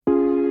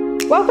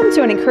Welcome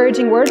to an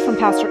encouraging word from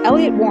Pastor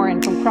Elliott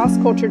Warren from Cross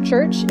Culture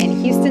Church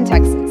in Houston,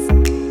 Texas.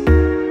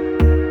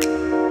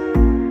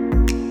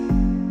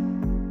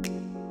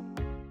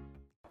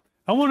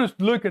 I want us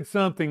to look at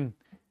something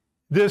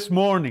this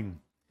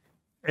morning,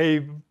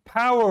 a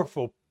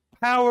powerful,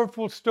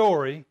 powerful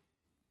story,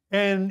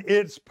 and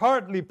it's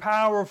partly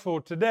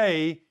powerful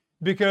today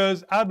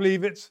because I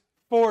believe it's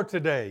for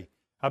today.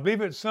 I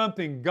believe it's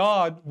something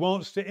God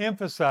wants to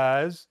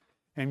emphasize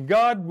and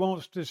God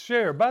wants to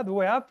share. By the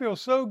way, I feel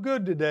so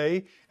good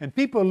today, and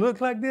people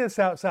look like this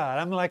outside.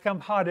 I'm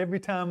hot every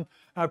time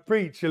I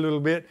preach a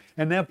little bit,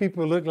 and now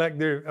people look like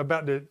they're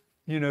about to,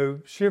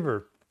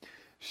 shiver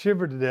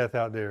to death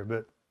out there.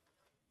 But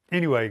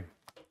anyway,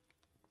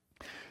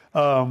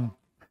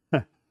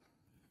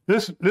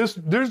 there's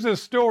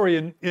this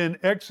story in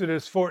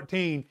Exodus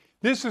 14.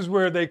 This is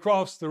where they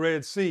crossed the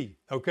Red Sea,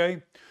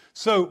 okay?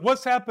 So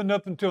what's happened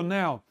up until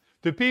now?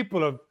 The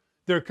people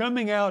they're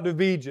coming out of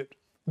Egypt,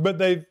 but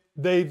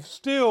they've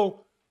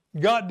still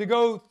got to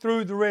go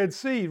through the Red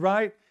Sea,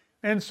 right?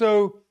 And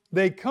so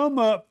they come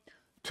up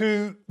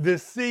to the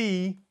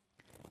sea.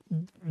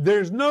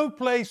 There's no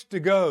place to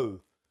go.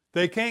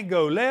 They can't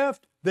go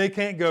left. They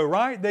can't go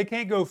right. They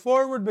can't go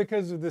forward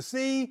because of the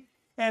sea.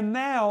 And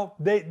now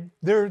they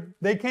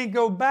can't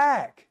go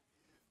back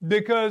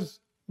because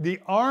the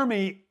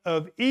army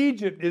of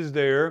Egypt is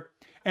there,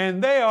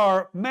 and they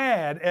are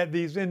mad at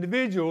these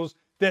individuals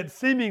that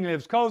seemingly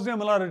has caused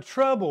them a lot of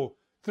trouble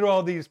through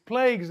all these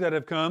plagues that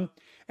have come.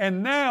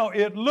 And now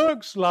it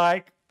looks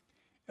like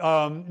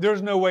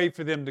there's no way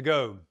for them to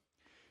go.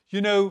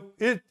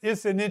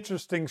 It's an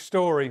interesting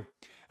story.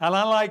 And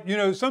I like,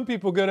 some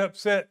people get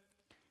upset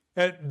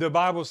at the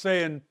Bible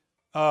saying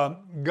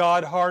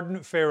God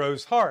hardened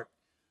Pharaoh's heart.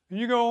 And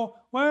you go,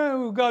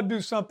 well, God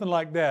do something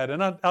like that.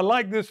 And I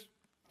like this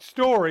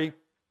story,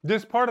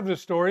 this part of the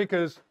story,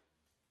 because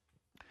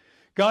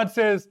God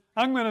says,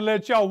 I'm going to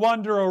let y'all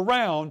wander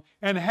around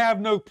and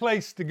have no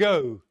place to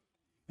go.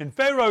 And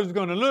Pharaoh's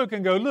going to look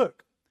and go,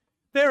 look,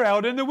 they're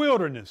out in the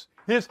wilderness.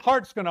 His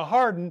heart's going to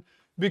harden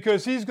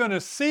because he's going to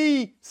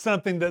see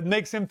something that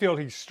makes him feel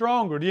he's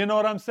stronger. Do you know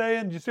what I'm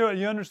saying? Do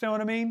you understand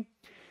what I mean?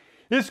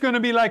 It's going to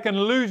be like an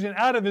illusion.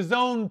 Out of his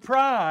own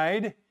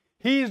pride,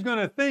 he's going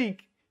to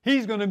think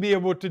he's going to be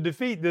able to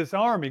defeat this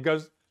army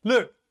because,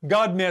 look,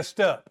 God messed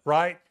up,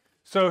 right?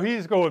 So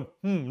he's going,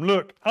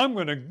 look, I'm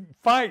going to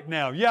fight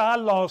now. Yeah, I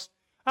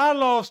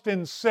lost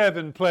in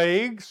 7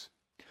 plagues,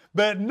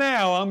 but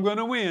now I'm going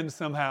to win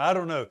somehow. I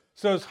don't know.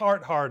 So his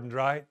heart hardened,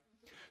 right?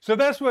 So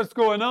that's what's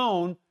going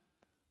on.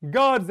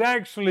 God's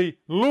actually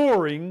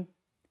luring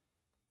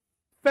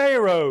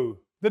Pharaoh,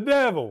 the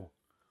devil.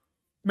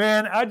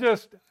 Man, I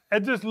just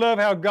love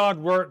how God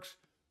works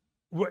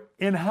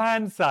in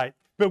hindsight.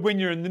 But when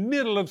you're in the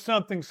middle of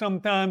something,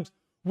 sometimes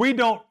we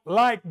don't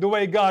like the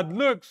way God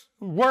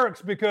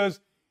works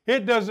because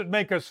it doesn't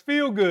make us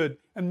feel good.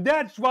 And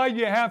that's why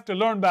you have to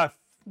learn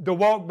to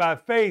walk by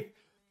faith,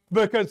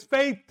 because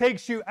faith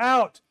takes you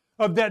out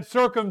of that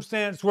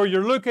circumstance where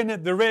you're looking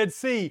at the Red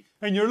Sea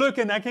and you're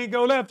looking, I can't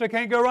go left, I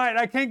can't go right,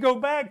 I can't go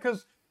back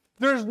because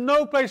there's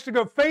no place to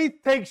go. Faith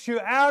takes you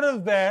out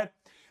of that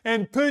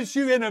and puts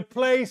you in a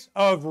place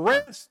of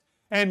rest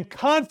and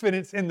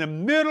confidence in the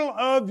middle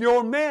of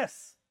your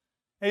mess.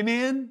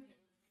 Amen?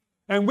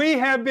 And we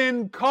have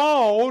been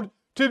called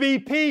to be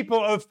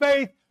people of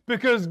faith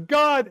because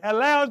God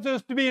allows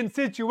us to be in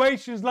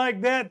situations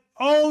like that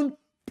on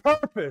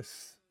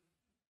purpose.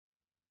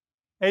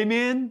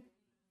 Amen?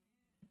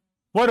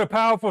 What a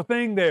powerful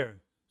thing there.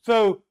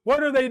 So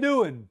what are they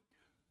doing?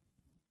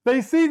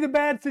 They see the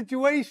bad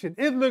situation.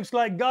 It looks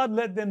like God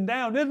let them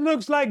down. It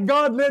looks like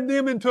God led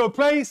them into a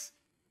place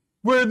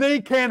where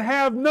they can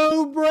have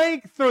no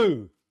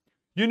breakthrough.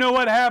 You know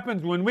what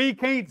happens when we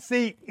can't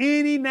see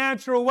any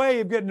natural way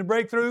of getting a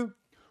breakthrough?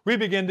 We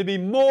begin to be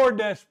more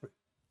desperate.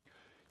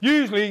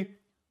 Usually,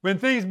 when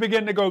things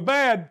begin to go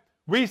bad,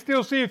 we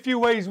still see a few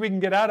ways we can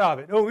get out of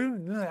it. Oh,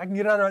 I can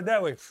get out of it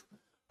that way.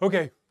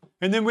 Okay.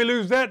 And then we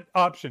lose that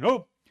option.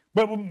 Oh,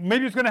 but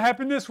maybe it's going to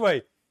happen this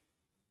way.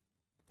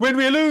 When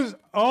we lose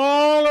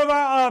all of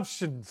our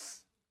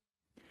options,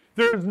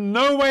 there's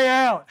no way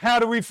out. How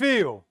do we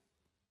feel?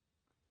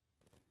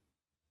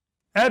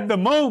 At the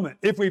moment,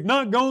 if we've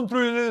not gone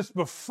through this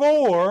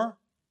before,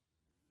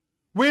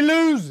 we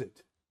lose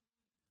it.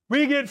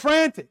 We get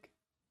frantic.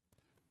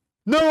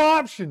 No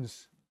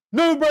options.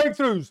 No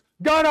breakthroughs.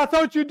 God, I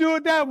thought you'd do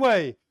it that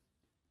way.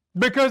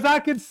 Because I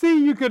could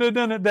see you could have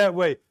done it that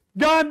way.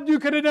 God, you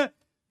could have done it.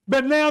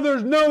 But now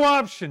there's no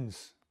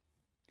options.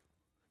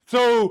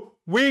 So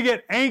we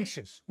get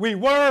anxious. We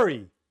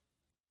worry.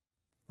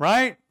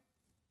 Right?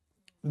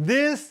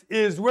 This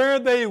is where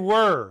they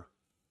were.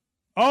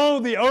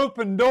 All the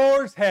open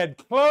doors had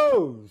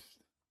closed.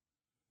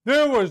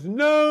 There was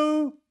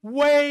no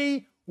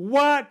way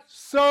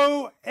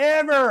whatsoever.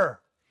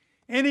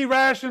 Any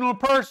rational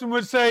person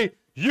would say,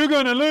 you're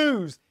going to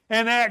lose.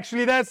 And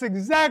actually, that's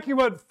exactly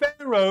what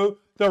Pharaoh,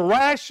 the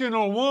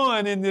rational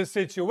one in this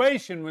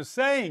situation, was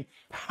saying.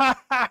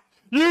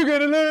 You're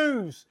going to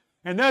lose.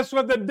 And that's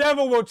what the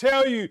devil will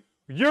tell you.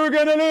 You're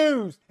going to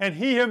lose. And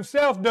he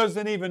himself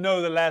doesn't even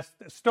know the last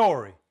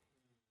story.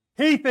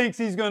 He thinks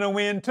he's going to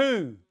win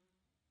too.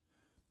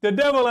 God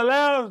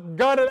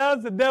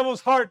allows the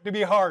devil's heart to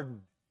be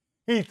hardened.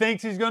 He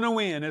thinks he's going to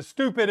win, as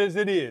stupid as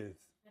it is.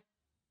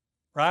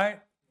 Right?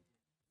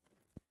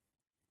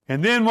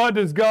 And then what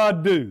does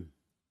God do?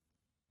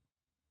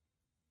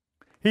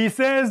 He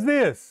says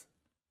this.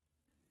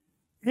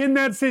 In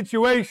that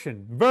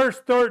situation, verse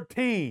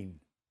 13,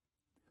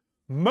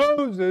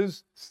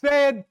 Moses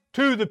said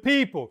to the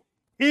people,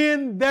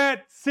 in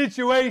that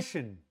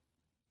situation,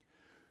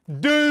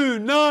 do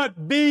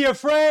not be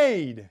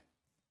afraid.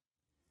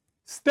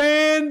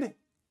 Stand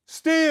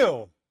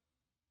still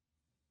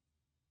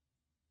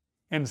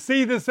and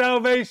see the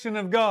salvation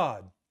of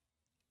God.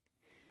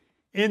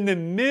 In the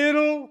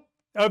middle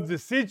of the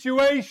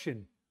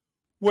situation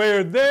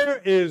where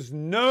there is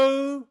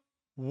no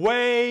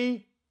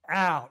way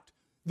out,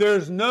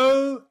 there's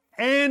no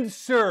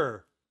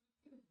answer.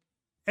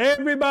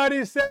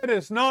 Everybody said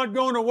it's not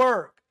going to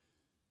work.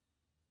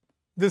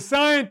 The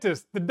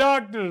scientists, the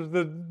doctors,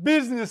 the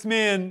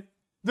businessmen,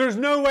 there's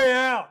no way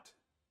out.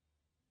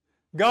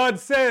 God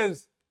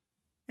says,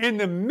 in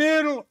the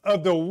middle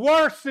of the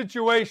worst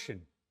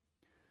situation,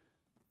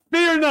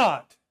 fear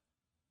not.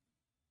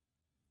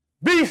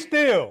 Be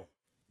still.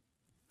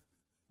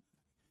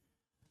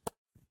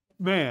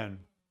 Man,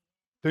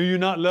 do you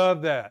not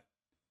love that?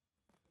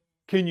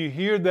 Can you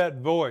hear that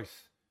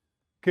voice?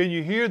 Can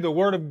you hear the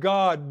Word of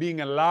God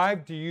being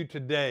alive to you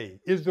today?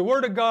 Is the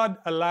Word of God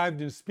alive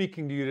and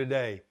speaking to you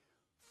today?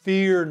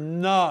 Fear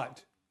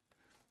not.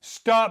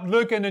 Stop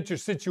looking at your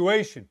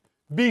situation.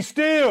 Be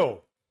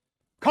still.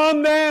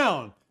 Calm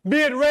down.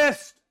 Be at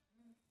rest.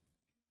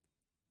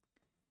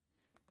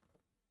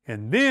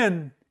 And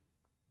then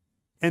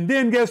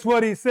guess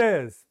what he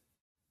says?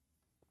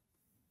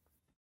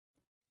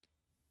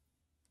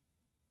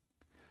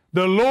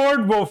 The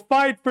Lord will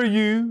fight for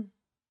you,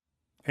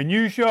 and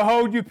you shall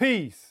hold your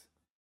peace.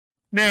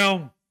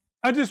 Now,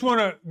 I just want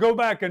to go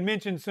back and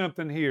mention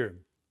something here.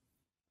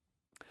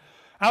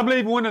 I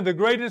believe one of the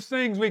greatest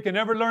things we can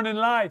ever learn in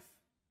life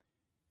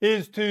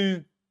is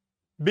to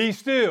be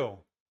still,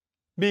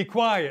 be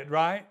quiet,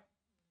 right?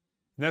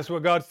 And that's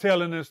what God's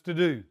telling us to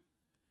do.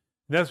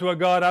 That's what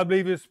God, I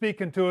believe, is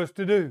speaking to us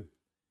to do.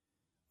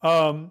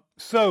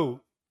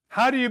 So,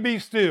 how do you be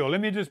still?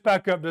 Let me just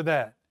back up to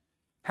that.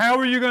 How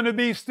are you going to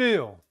be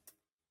still?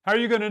 How are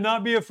you going to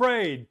not be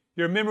afraid?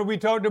 You remember we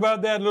talked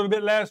about that a little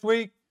bit last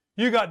week?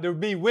 You got to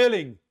be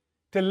willing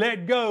to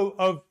let go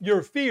of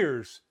your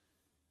fears.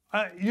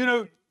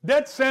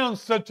 That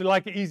sounds such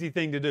like an easy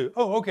thing to do.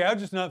 Oh, okay, I'll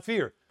just not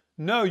fear.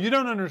 No, you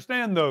don't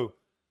understand though.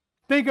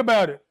 Think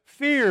about it.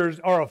 Fears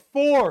are a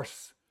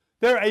force.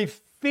 They're a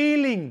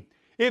feeling.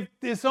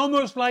 It's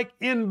almost like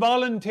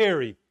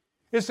involuntary.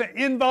 It's an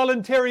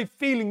involuntary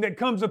feeling that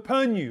comes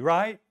upon you,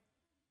 right?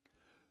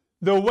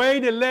 The way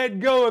to let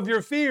go of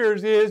your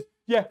fears is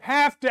you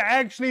have to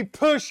actually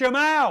push them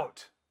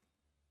out.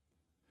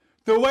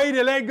 The way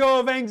to let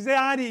go of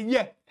anxiety,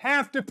 you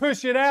have to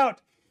push it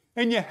out,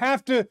 and you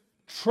have to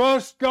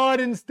trust God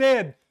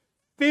instead.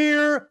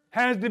 Fear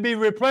has to be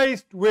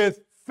replaced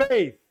with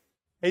faith.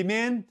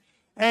 Amen?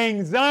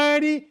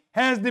 Anxiety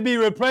has to be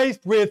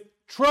replaced with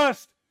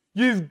trust.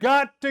 You've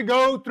got to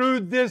go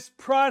through this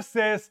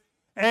process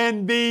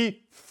and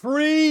be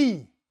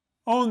free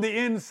on the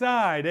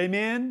inside.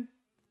 Amen?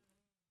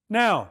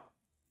 Now,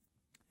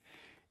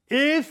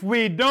 if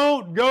we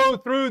don't go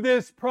through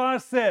this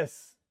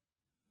process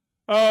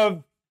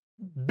of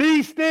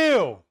be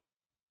still,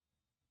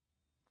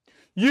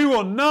 you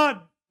will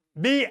not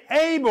be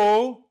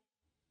able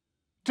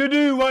to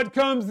do what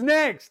comes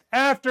next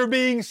after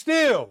being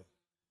still.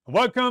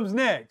 What comes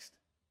next?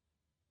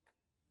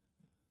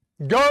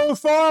 Go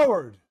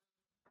forward.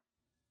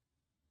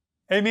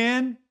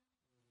 Amen?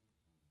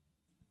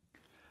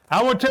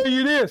 I will tell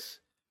you this.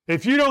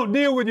 If you don't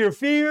deal with your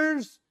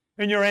fears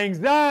and your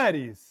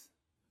anxieties,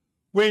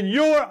 when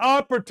your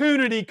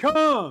opportunity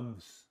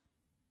comes,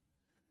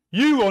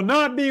 you will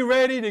not be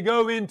ready to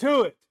go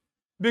into it.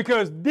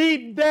 Because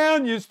deep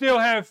down you still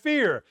have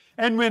fear.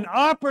 And when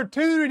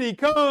opportunity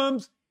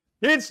comes,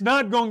 it's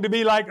not going to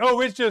be like,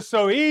 oh, it's just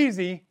so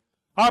easy.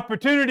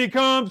 Opportunity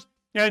comes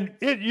and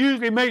it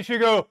usually makes you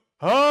go,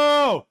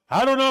 oh,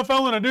 I don't know if I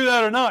want to do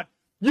that or not.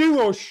 You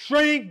will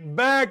shrink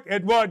back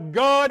at what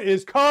God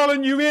is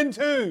calling you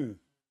into.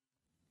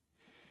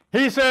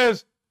 He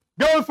says,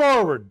 go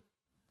forward.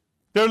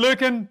 They're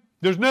looking,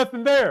 there's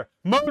nothing there.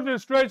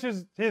 Moses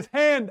stretches his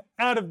hand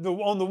out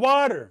on the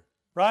water,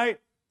 right?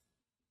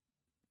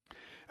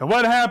 And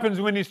what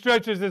happens when he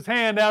stretches his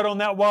hand out on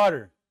that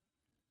water?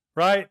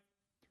 Right?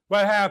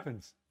 What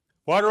happens?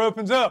 Water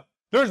opens up.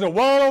 There's a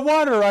wall of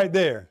water right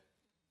there.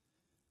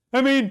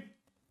 I mean,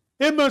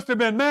 it must have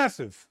been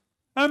massive.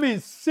 I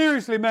mean,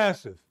 seriously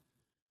massive.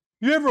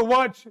 You ever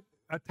watch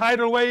a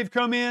tidal wave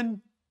come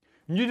in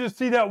and you just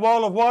see that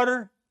wall of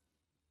water?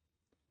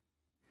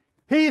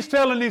 He's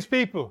telling these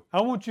people,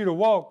 I want you to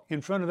walk in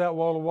front of that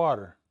wall of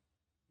water.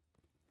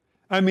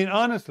 I mean,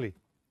 honestly,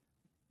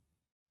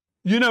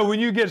 You know, when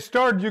you get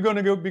started, you're going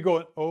to be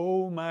going,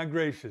 oh my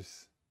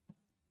gracious.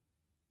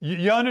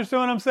 You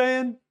understand what I'm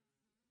saying?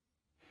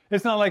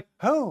 It's not like,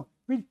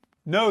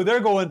 no,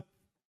 they're going,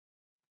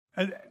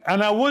 and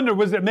I wonder,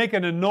 was it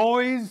making a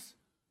noise?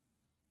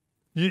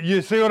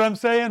 You see what I'm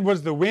saying?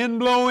 Was the wind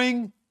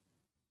blowing?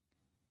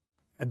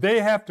 And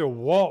they have to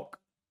walk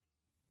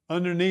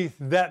underneath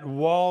that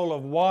wall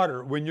of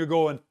water when you're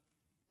going,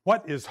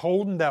 what is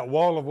holding that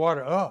wall of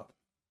water up?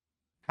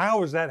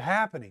 How is that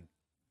happening?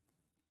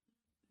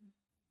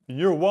 And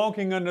you're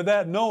walking under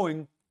that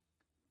knowing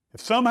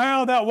if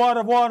somehow that wall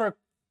of water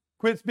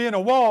quits being a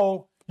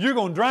wall, you're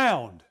going to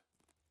drown.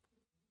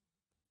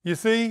 You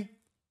see?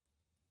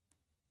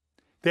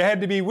 They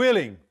had to be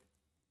willing.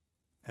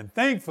 And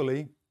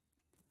thankfully,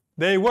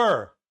 they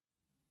were.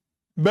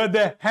 But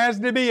there has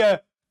to be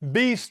a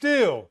be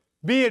still,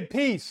 be at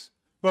peace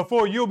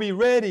before you'll be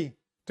ready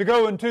to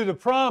go into the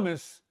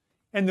promise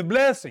and the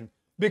blessing.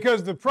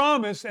 Because the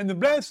promise and the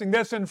blessing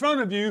that's in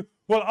front of you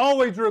will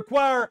always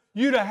require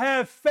you to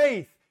have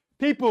faith.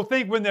 People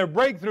think when their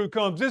breakthrough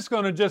comes, it's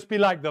going to just be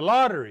like the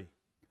lottery.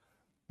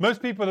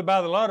 Most people that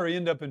buy the lottery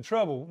end up in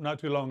trouble not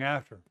too long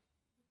after.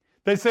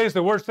 They say it's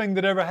the worst thing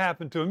that ever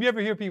happened to them. You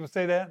ever hear people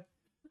say that?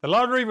 The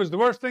lottery was the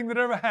worst thing that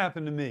ever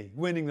happened to me,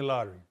 winning the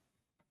lottery.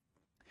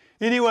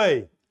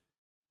 Anyway,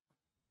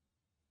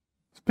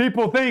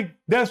 people think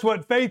that's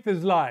what faith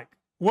is like.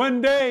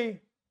 One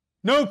day,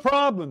 no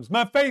problems.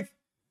 My faith,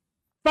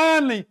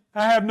 finally,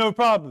 I have no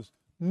problems.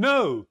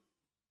 No.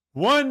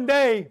 One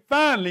day,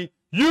 finally,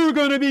 you're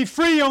going to be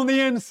free on the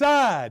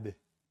inside.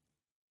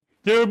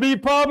 There'll be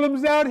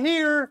problems out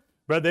here,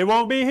 but they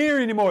won't be here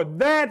anymore.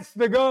 That's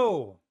the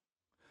goal.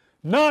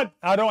 Not,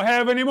 I don't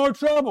have any more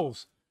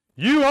troubles.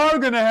 You are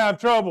going to have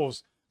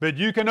troubles, but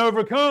you can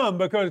overcome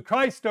because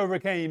Christ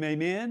overcame,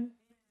 amen?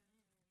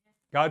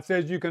 God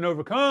says you can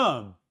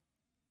overcome.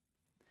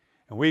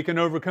 And we can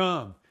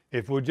overcome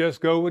if we'll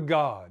just go with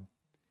God.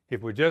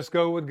 If we just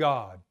go with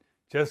God.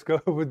 Just go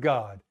with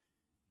God.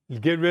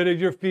 Get rid of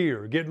your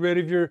fear. Get rid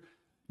of your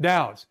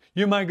doubts.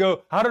 You might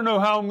go, I don't know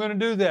how I'm going to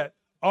do that.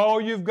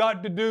 All you've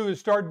got to do is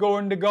start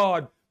going to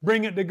God.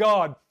 Bring it to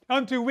God.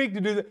 I'm too weak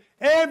to do that.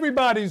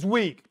 Everybody's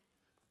weak.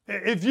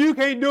 If you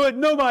can't do it,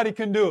 nobody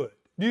can do it.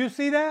 Do you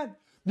see that?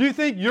 Do you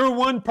think you're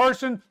one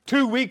person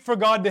too weak for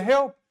God to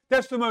help?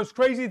 That's the most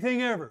crazy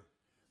thing ever.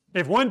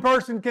 If one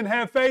person can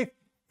have faith,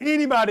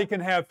 anybody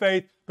can have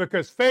faith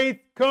because faith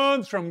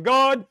comes from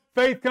God.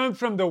 Faith comes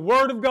from the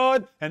Word of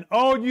God. And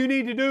all you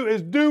need to do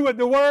is do what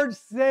the Word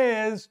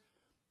says.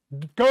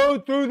 Go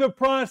through the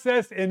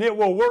process and it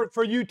will work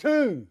for you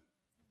too.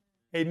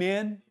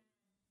 Amen?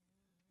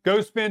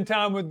 Go spend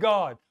time with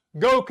God.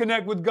 Go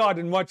connect with God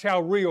and watch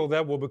how real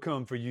that will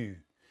become for you.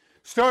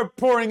 Start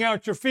pouring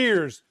out your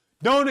fears.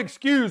 Don't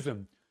excuse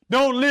them.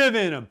 Don't live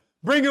in them.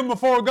 Bring them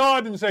before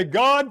God and say,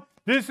 God,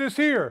 this is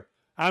here.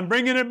 I'm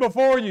bringing it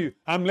before you.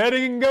 I'm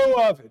letting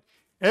go of it.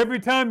 Every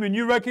time when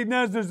you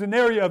recognize there's an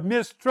area of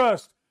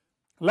mistrust,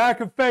 lack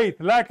of faith,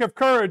 lack of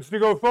courage to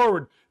go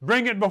forward,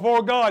 bring it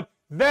before God.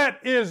 That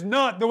is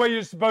not the way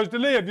you're supposed to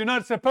live. You're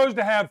not supposed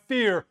to have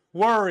fear,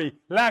 worry,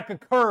 lack of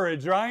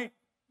courage, right?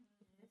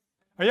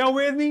 Are y'all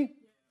with me?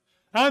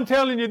 I'm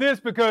telling you this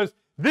because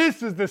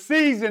this is the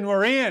season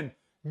we're in.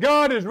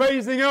 God is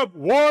raising up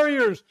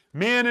warriors,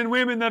 men and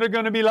women that are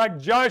going to be like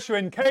Joshua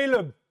and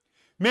Caleb,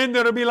 men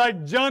that will be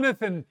like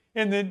Jonathan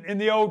in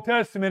the Old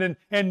Testament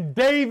and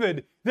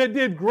David that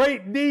did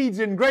great deeds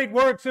and great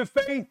works of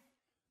faith.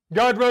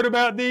 God wrote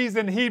about these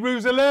in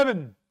Hebrews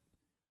 11.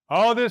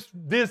 All these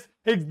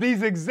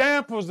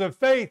examples of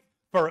faith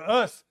for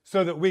us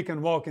so that we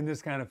can walk in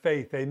this kind of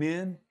faith.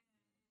 Amen?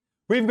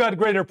 We've got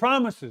greater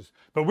promises,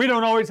 but we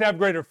don't always have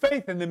greater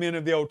faith than the men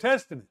of the Old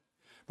Testament.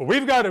 But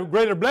we've got a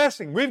greater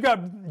blessing. We've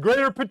got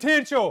greater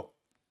potential.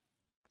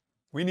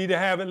 We need to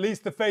have at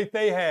least the faith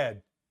they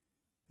had.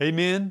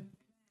 Amen?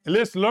 And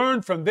let's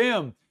learn from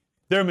them,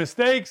 their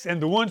mistakes and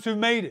the ones who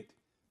made it.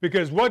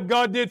 Because what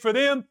God did for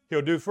them,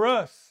 He'll do for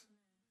us.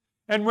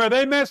 And where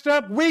they messed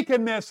up, we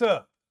can mess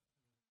up.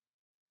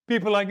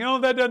 People are like, no,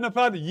 that doesn't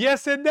apply to you.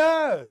 Yes, it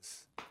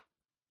does.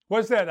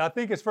 What's that? I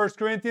think it's 1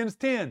 Corinthians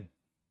 10.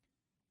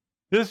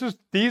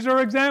 These are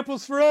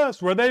examples for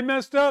us where they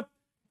messed up.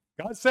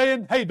 God's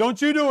saying, hey,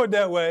 don't you do it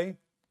that way,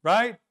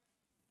 right?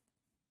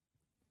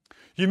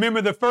 You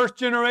remember the first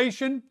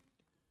generation?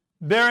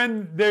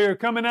 They're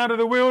coming out of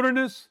the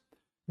wilderness.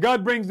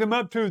 God brings them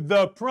up to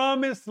the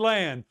promised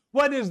land.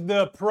 What is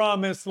the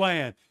promised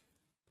land?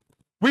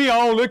 We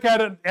all look at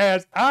it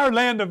as our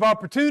land of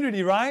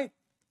opportunity, right?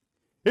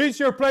 It's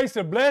your place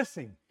of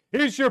blessing.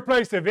 It's your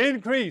place of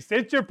increase.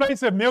 It's your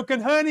place of milk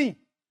and honey.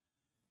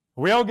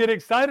 We all get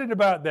excited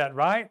about that,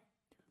 right?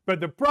 But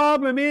the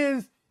problem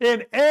is,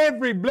 in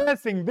every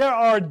blessing, there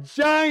are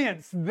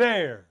giants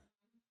there.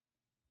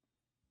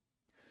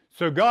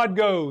 So God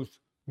goes,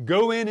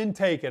 go in and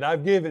take it.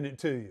 I've given it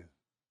to you.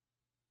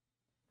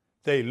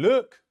 They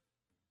look,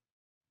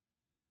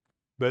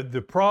 but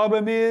the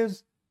problem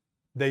is,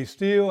 they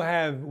still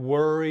have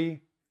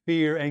worry,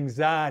 fear,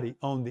 anxiety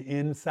on the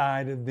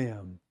inside of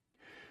them.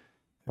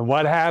 And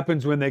what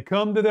happens when they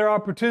come to their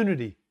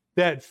opportunity?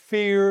 that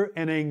fear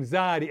and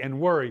anxiety and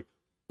worry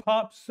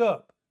pops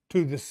up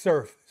to the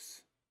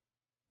surface.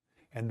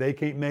 And they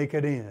can't make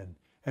it in.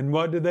 And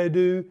what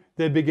do?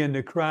 They begin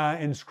to cry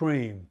and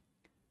scream.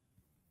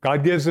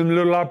 God gives them a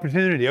little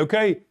opportunity.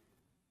 Okay,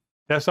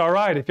 that's all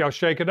right if y'all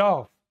shake it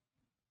off.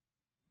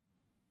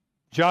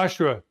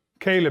 Joshua,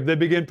 Caleb, they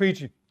begin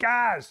preaching.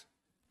 Guys,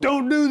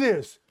 don't do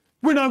this.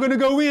 We're not going to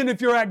go in if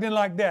you're acting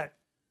like that.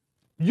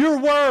 Your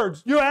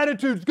words, your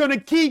attitude's going to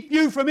keep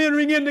you from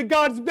entering into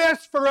God's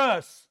best for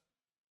us.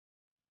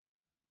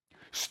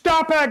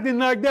 Stop acting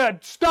like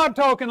that. Stop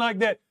talking like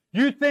that.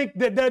 You think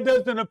that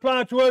doesn't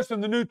apply to us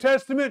in the New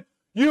Testament?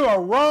 You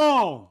are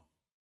wrong.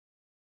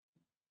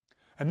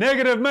 A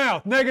negative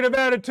mouth, negative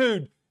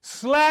attitude,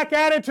 slack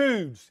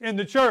attitudes in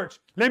the church.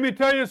 Let me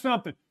tell you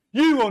something.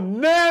 You will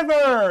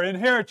never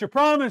inherit your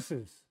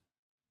promises.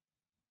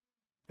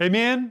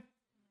 Amen?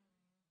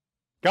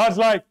 God's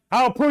like,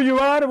 I'll pull you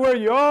out of where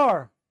you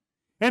are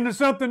into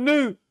something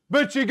new.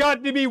 But you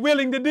got to be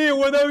willing to deal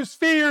with those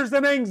fears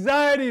and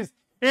anxieties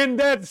in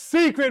that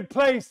secret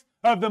place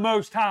of the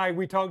Most High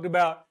we talked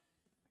about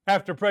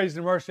after praise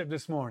and worship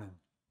this morning.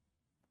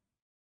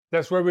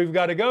 That's where we've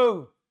got to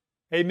go.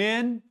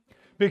 Amen?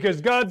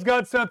 Because God's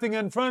got something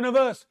in front of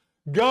us.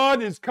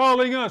 God is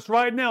calling us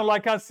right now.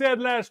 Like I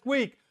said last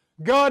week,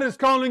 God is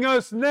calling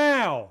us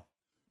now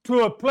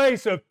to a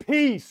place of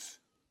peace,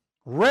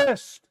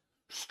 rest,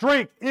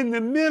 strength in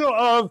the middle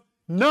of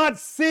not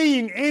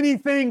seeing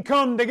anything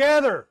come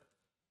together.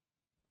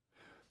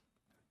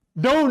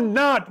 Do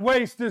not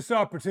waste this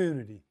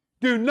opportunity.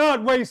 Do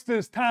not waste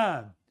this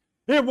time.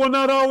 It will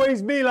not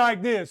always be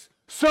like this.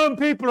 Some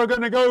people are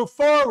going to go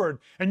forward,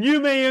 and you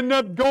may end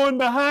up going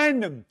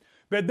behind them,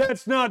 but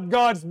that's not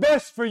God's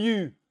best for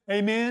you.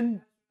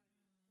 Amen?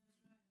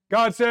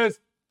 God says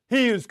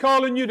He is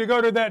calling you to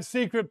go to that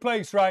secret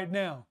place right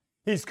now.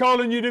 He's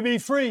calling you to be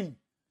free.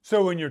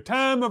 So when your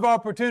time of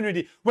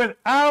opportunity, when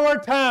our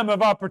time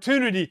of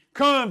opportunity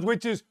comes,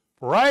 which is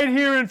right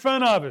here in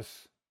front of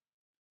us,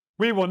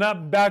 we will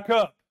not back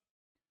up,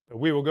 but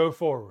we will go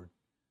forward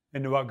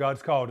into what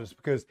God's called us,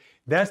 because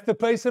that's the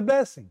place of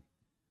blessing.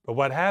 But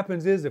what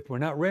happens is, if we're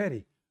not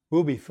ready,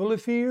 we'll be full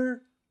of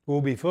fear,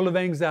 we'll be full of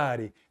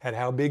anxiety at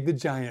how big the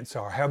giants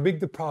are, how big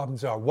the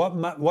problems are,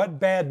 what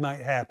bad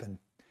might happen.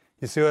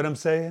 You see what I'm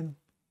saying?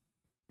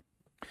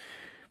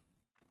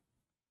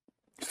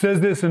 It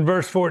says this in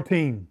verse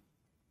 14.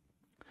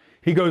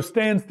 He goes,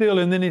 stand still,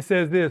 and then he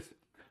says this,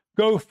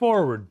 go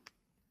forward.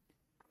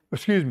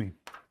 Excuse me.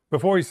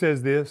 Before he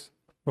says this,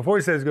 before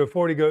he says go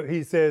forward,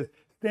 he says,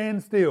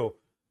 stand still.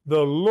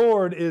 The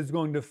Lord is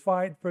going to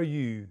fight for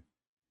you.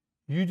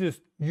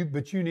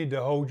 But you need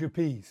to hold your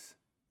peace.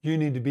 You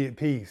need to be at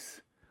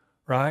peace,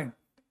 right?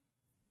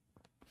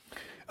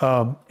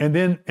 And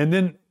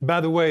then, by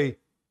the way,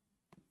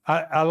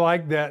 I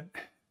like that.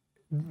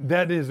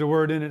 That is a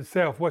word in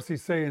itself. What's he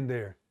saying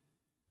there?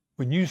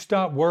 When you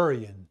stop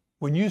worrying,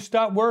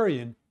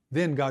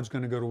 then God's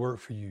going to go to work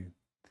for you.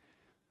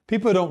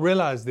 People don't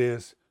realize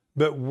this,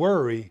 but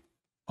worry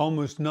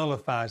almost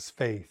nullifies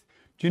faith.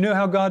 Do you know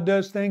how God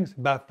does things?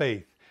 By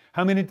faith.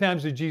 How many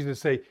times did Jesus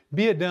say,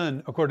 be it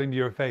done according to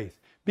your faith?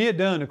 Be it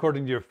done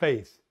according to your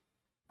faith,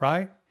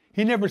 right?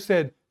 He never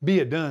said, be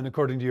it done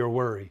according to your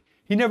worry.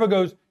 He never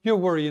goes, you're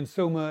worrying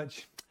so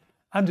much.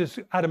 I'm just,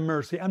 out of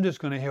mercy, I'm just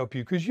going to help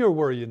you because you're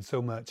worrying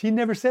so much. He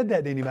never said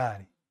that to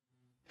anybody.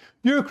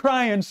 You're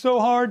crying so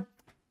hard.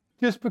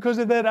 Just because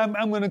of that,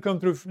 I'm going to come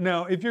through.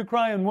 Now, if you're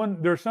crying,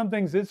 there are some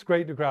things it's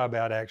great to cry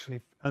about,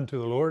 actually, unto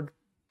the Lord.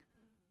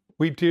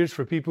 Weep tears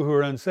for people who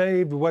are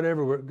unsaved,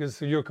 whatever,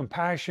 because of your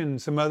compassion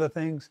and some other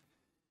things.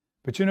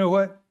 But you know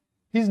what?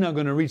 He's not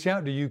going to reach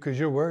out to you because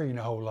you're worrying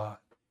a whole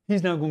lot.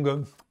 He's not going to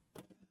go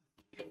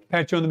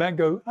pat you on the back,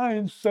 go, I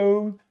am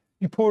so,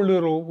 you poor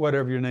little,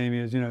 whatever your name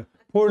is,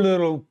 poor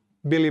little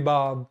Billy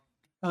Bob,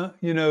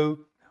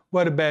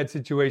 what a bad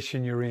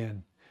situation you're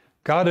in.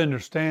 God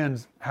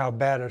understands how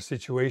bad our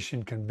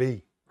situation can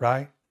be,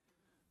 right?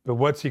 But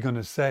what's He going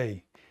to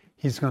say?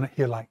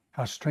 He'll like,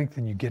 I'll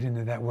strengthen you, get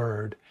into that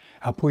word.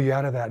 I'll pull you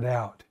out of that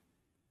doubt.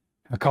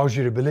 I'll cause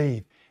you to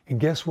believe. And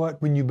guess what?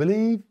 When you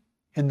believe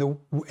in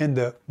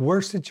the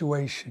worst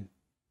situation,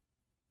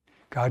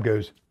 God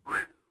goes,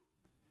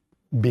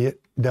 be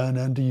it done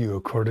unto you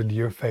according to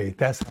your faith.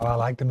 That's how I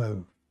like to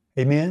move.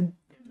 Amen?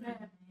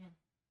 Amen.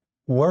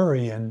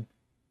 Worrying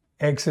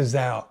X's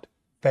out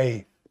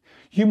faith.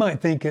 You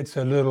might think it's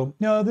no,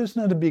 there's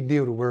not a big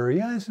deal to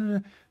worry.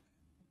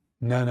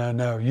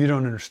 No, you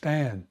don't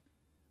understand.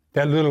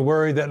 That little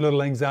worry, that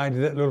little anxiety,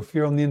 that little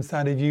fear on the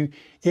inside of you,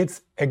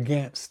 it's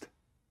against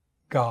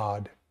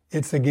God.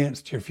 It's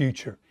against your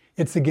future.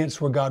 It's against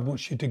where God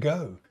wants you to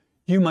go.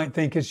 You might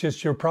think it's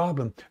just your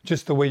problem,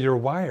 just the way you're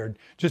wired,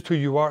 just who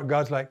you are.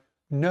 God's like,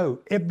 no,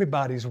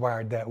 everybody's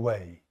wired that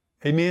way.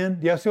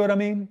 Amen? Do y'all see what I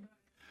mean?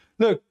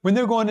 Look, when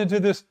they're going into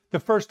this, the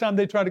first time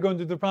they try to go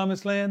into the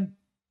promised land,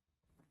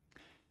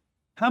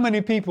 how many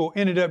people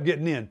ended up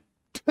getting in?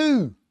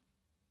 2.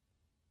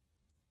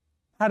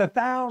 Out of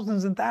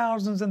thousands and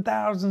thousands and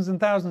thousands and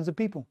thousands of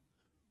people.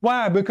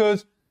 Why?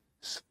 Because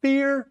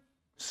fear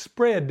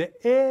spread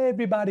to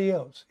everybody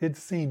else. It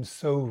seems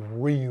so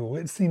real.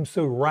 It seems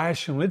so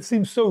rational. It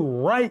seems so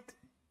right,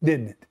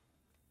 didn't it?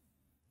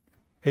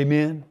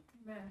 Amen?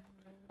 Amen.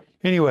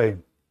 Anyway,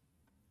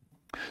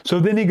 so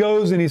then he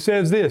goes and he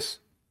says this.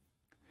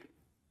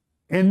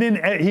 And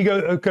then he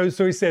goes, okay,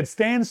 so he said,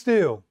 stand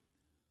still.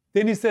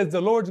 Then he says,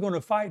 the Lord's going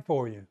to fight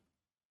for you.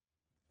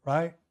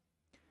 Right?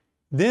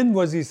 Then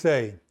what does he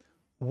say?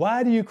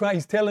 Why do you cry?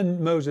 He's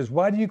telling Moses,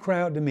 why do you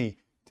cry out to me?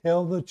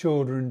 Tell the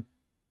children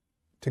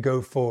to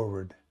go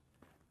forward.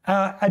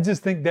 I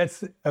just think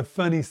that's a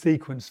funny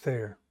sequence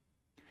there.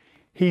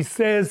 He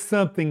says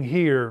something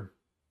here,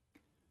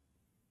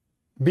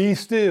 be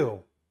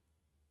still.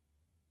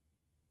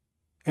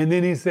 And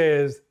then he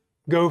says,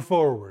 go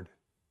forward.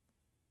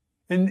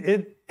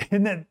 And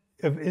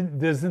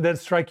doesn't that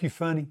strike you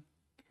funny?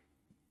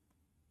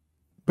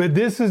 But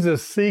this is a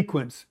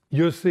sequence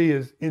you'll see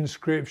is in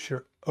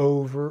Scripture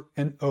over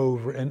and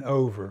over and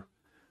over.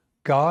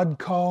 God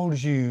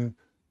calls you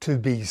to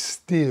be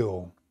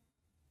still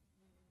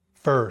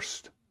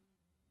first.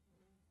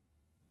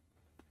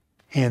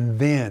 And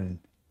then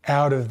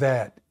out of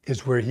that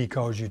is where he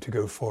calls you to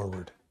go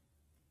forward.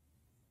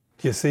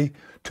 You see,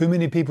 too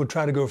many people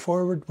try to go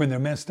forward when they're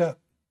messed up,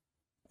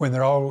 when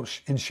they're all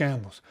in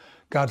shambles.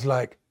 God's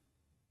like,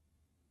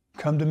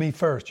 come to me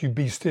first, you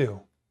be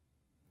still.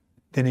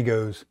 Then he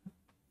goes,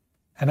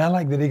 and I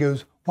like that he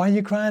goes, why are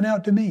you crying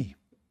out to me?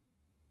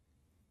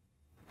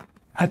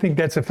 I think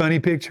that's a funny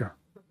picture.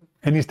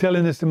 And he's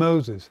telling this to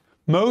Moses.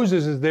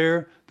 Moses is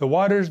there, the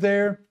water's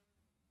there,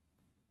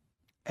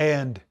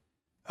 and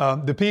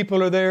the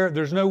people are there,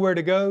 there's nowhere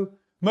to go.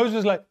 Moses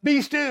is like,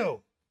 be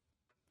still.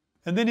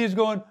 And then he's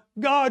going,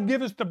 God,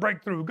 give us the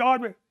breakthrough.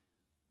 God,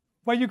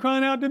 why are you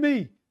crying out to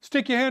me?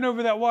 Stick your hand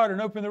over that water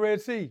and open the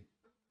Red Sea.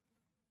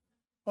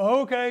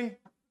 Okay.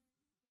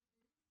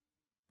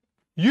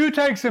 You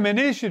take some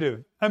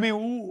initiative. I mean,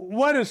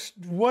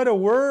 what a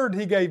word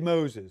he gave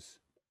Moses.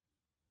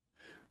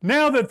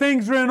 Now that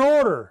things are in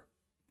order,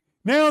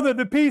 now that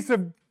the peace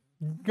of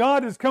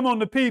God has come on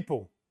the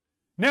people,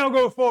 now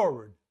go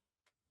forward.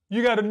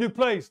 You got a new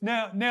place.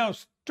 Now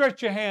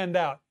stretch your hand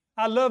out.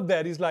 I love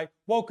that. He's like,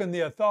 walk in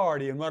the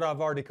authority and what I've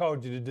already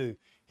called you to do.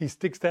 He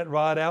sticks that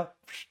rod out.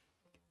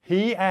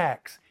 He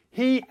acts.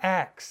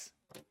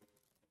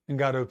 And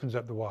God opens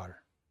up the water.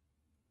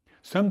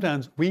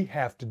 Sometimes we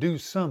have to do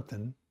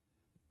something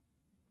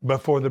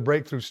before the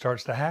breakthrough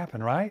starts to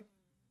happen, right?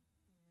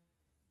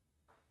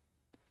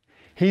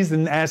 He's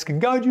asking,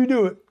 God, you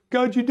do it.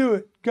 God, you do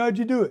it. God,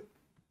 you do it.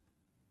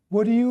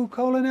 What are you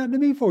calling out to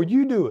me for?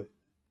 You do it.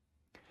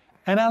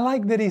 And I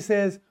like that he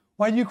says,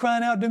 why are you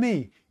crying out to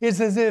me? It's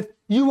as if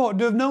you ought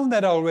to have known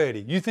that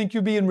already. You think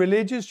you're being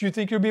religious? You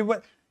think you're being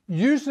what?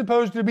 You're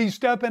supposed to be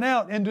stepping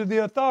out into the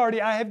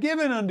authority I have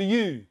given unto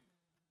you.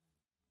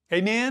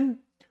 Amen?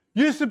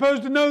 You're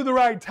supposed to know the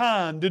right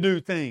time to do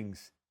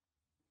things.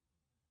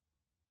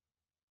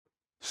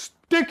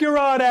 Stick your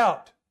rod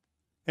out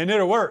and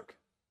it'll work.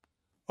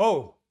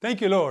 Oh,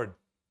 thank you, Lord.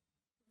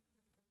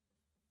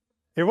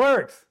 It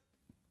works.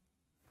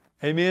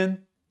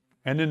 Amen?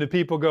 And then the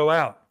people go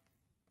out.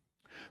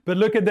 But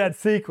look at that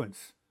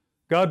sequence.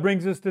 God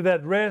brings us to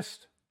that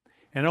rest,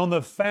 and on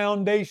the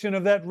foundation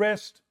of that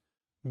rest,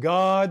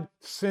 God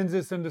sends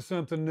us into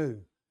something new.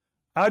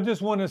 I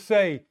just want to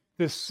say,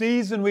 the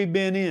season we've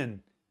been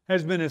in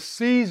has been a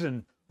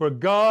season where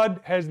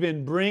God has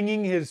been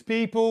bringing His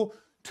people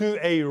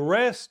to a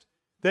rest.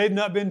 They've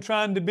not been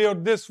trying to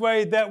build this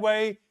way, that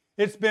way.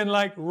 It's been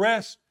like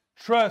rest,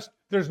 trust.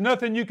 There's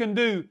nothing you can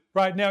do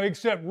right now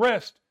except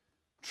rest,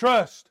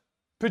 trust,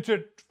 put your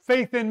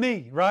faith in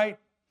me, right?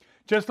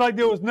 Just like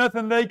there was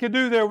nothing they could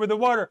do there with the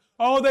water.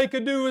 All they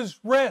could do is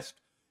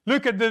rest.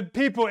 Look at the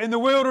people in the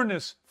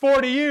wilderness,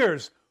 40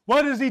 years.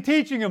 What is He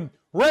teaching them?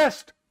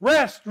 Rest,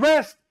 rest,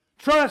 rest,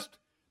 trust.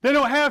 They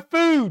don't have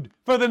food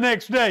for the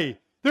next day.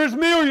 There's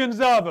millions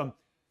of them.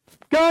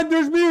 God,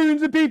 there's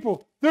millions of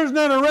people. There's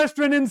not a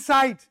restaurant in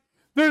sight.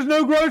 There's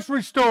no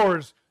grocery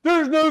stores.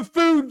 There's no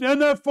food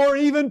enough for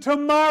even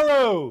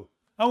tomorrow.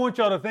 I want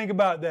y'all to think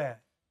about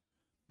that.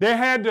 They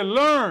had to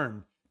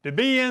learn to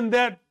be in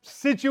that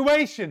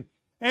situation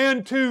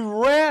and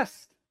to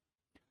rest.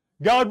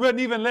 God wouldn't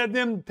even let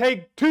them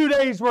take 2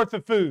 days worth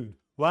of food.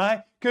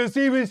 Why? Because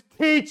He was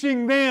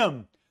teaching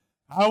them.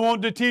 I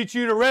want to teach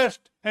you to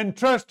rest and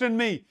trust in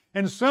me.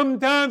 And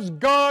sometimes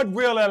God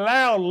will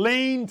allow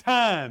lean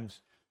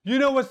times. You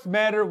know what's the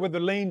matter with the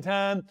lean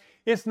time?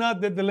 It's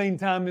not that the lean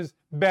time is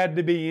bad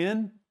to be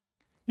in.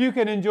 You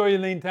can enjoy your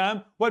lean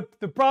time. What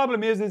the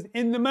problem is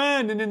in the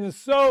mind and in the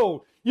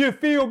soul. You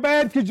feel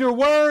bad because you're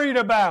worried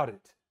about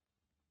it.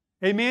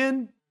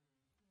 Amen?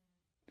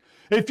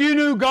 If you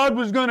knew God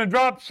was going to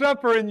drop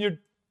supper in your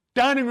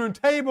dining room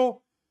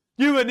table,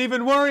 you wouldn't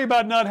even worry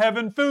about not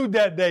having food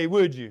that day,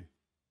 would you?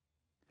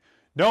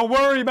 Don't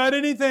worry about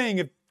anything.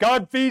 If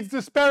God feeds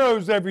the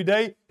sparrows every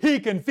day, He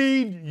can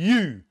feed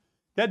you.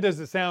 That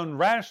doesn't sound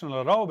rational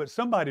at all, but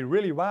somebody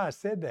really wise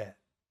said that.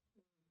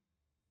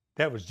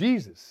 That was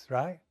Jesus,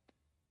 right?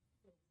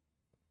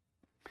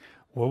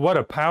 Well, what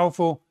a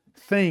powerful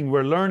thing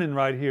we're learning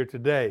right here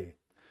today.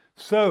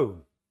 So,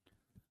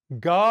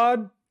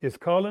 God is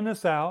calling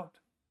us out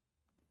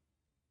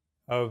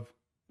of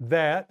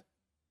that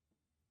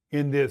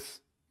in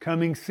this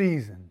coming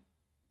season.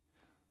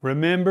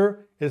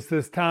 Remember, it's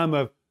this time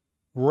of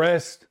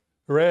rest,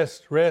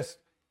 rest, rest.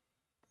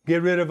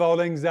 Get rid of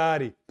all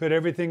anxiety. Put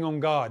everything on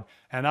God.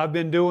 And I've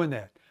been doing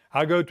that.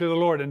 I go to the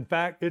Lord. In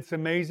fact, it's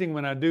amazing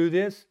when I do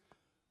this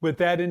with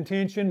that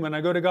intention, when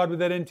I go to God with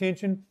that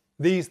intention,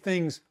 these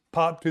things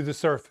pop to the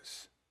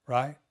surface,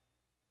 right?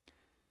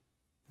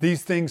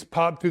 These things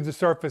pop to the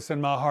surface in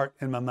my heart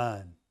and my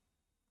mind.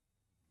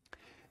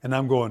 And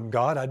I'm going,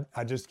 God,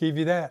 I just give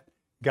you that.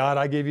 God,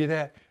 I give you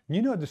that. And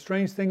you know what the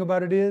strange thing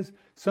about it is?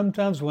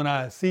 Sometimes when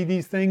I see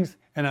these things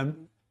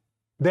and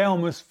they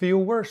almost feel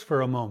worse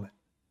for a moment.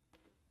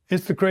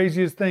 It's the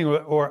craziest thing.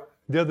 Or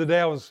the other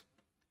day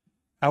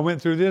I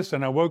went through this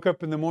and I woke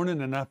up in the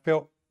morning and I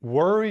felt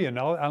worry and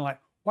all. I'm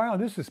like, wow,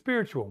 this is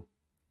spiritual.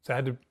 So I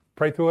had to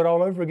pray through it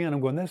all over again.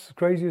 I'm going, that's the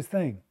craziest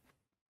thing.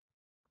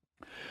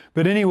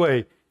 But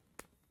anyway,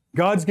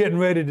 God's getting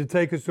ready to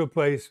take us to a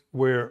place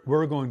where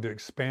we're going to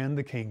expand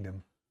the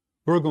kingdom.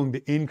 We're going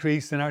to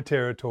increase in our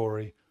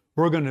territory.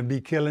 We're going to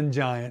be killing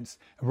giants,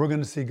 and we're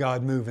going to see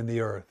God move in the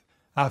earth.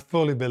 I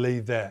fully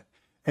believe that.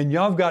 And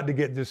y'all have got to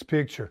get this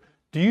picture.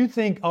 Do you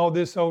think all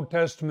this Old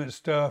Testament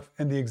stuff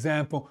and the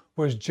example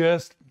was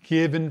just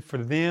given for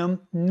them?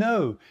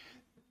 No.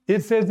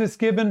 It says it's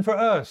given for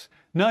us.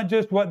 Not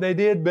just what they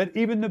did, but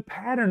even the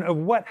pattern of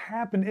what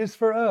happened is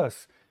for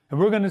us. And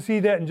we're going to see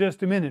that in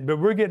just a minute. But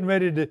we're getting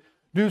ready to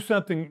do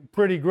something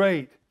pretty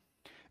great.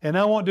 And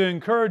I want to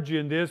encourage you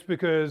in this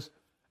because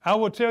I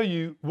will tell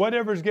you,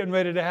 whatever's getting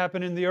ready to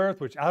happen in the earth,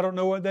 which I don't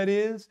know what that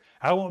is,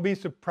 I won't be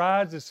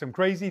surprised if some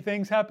crazy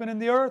things happen in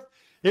the earth.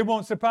 It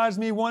won't surprise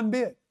me one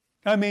bit.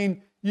 I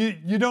mean,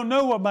 you don't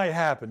know what might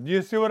happen. Do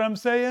you see what I'm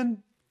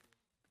saying?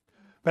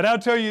 But I'll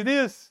tell you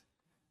this,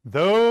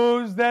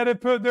 those that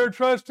have put their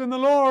trust in the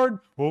Lord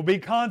will be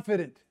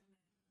confident.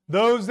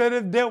 Those that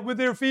have dealt with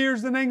their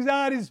fears and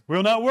anxieties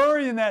will not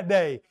worry in that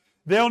day.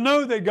 They'll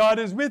know that God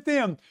is with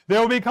them.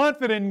 They'll be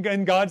confident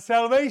in God's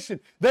salvation.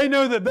 They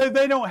know that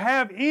they don't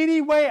have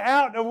any way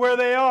out of where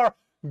they are.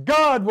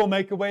 God will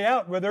make a way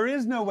out where there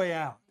is no way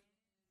out.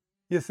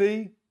 You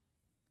see?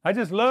 I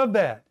just love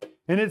that.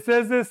 And it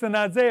says this in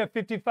Isaiah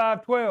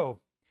 55:12.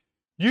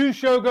 You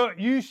shall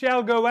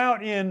go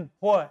out in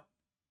what?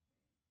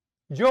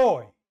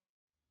 Joy.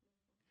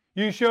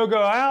 You shall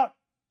go out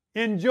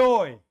in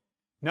joy.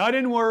 Not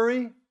in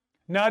worry,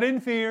 not in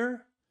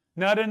fear,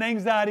 not in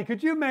anxiety.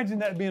 Could you imagine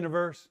that being a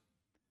verse?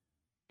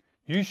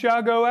 You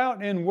shall go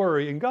out in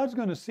worry, and God's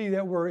going to see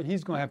that worry.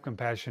 He's going to have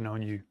compassion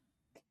on you.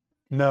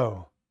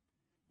 No.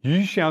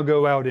 You shall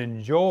go out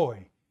in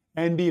joy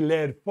and be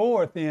led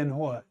forth in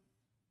what?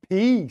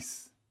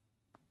 Peace.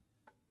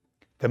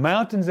 The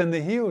mountains and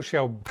the hills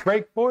shall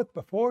break forth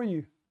before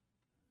you,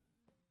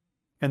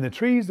 and the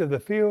trees of the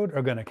field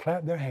are going to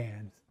clap their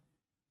hands.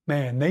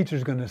 Man,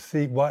 nature's going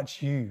to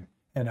watch you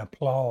and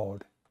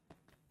applaud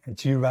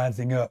at you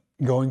rising up,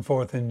 going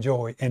forth in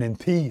joy and in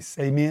peace.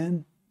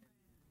 Amen?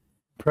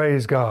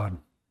 Praise God.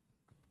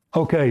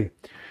 Okay,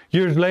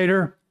 years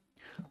later,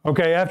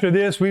 after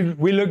this, we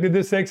looked at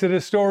this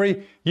Exodus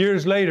story.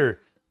 Years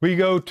later, we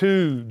go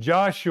to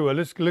Joshua.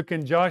 Let's look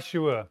in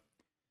Joshua.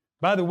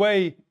 By the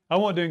way, I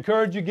want to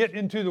encourage you, get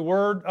into the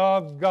Word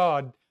of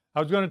God.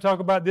 I was going to talk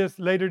about this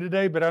later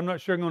today, but I'm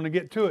not sure I'm going to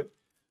get to it.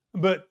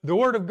 But the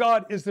Word of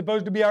God is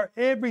supposed to be our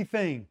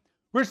everything.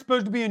 We're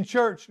supposed to be in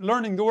church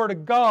learning the Word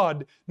of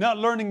God, not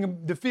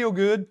learning to feel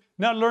good,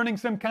 not learning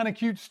some kind of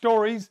cute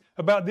stories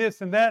about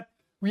this and that.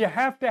 You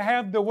have to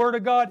have the Word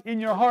of God in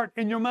your heart,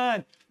 in your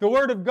mind. The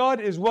Word of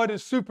God is what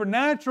is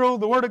supernatural.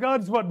 The Word of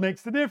God is what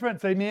makes the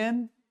difference.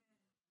 Amen?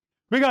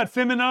 We got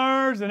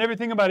seminars and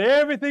everything about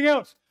everything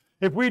else.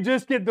 If we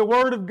just get the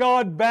Word of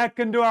God back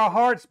into our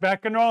hearts,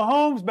 back into our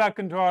homes, back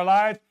into our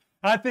lives,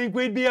 I think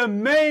we'd be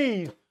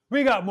amazed.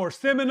 We got more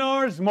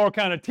seminars, more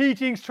kind of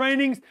teachings,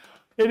 trainings.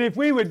 And if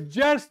we would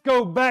just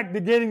go back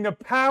to getting the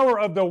power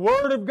of the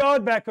Word of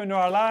God back into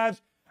our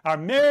lives, our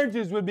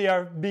marriages would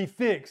be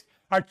fixed.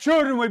 Our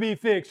children would be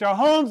fixed. Our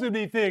homes would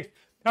be fixed.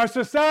 Our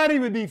society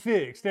would be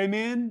fixed.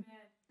 Amen?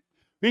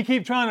 We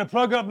keep trying to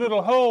plug up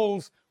little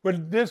holes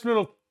with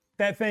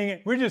that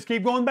thing. We just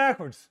keep going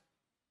backwards.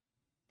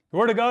 The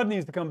Word of God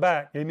needs to come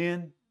back.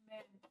 Amen?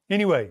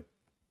 Anyway,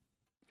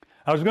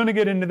 I was going to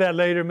get into that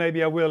later.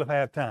 Maybe I will if I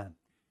have time.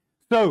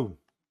 So,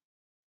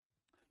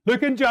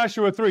 look in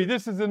Joshua 3.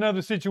 This is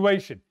another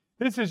situation.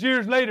 This is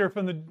years later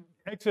from the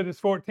Exodus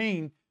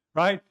 14,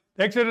 right?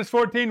 Exodus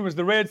 14 was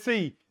the Red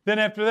Sea. Then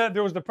after that,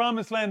 there was the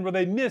Promised Land where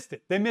they missed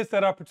it. They missed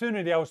that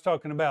opportunity I was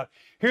talking about.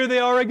 Here they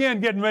are again,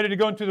 getting ready to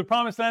go into the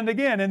Promised Land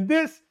again. And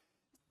this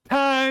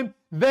time,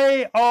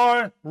 they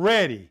are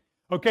ready.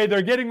 Okay,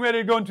 they're getting ready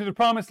to go into the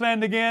Promised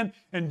Land again.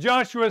 And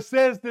Joshua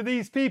says to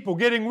these people,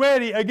 getting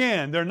ready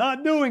again. They're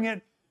not doing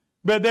it,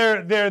 but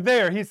they're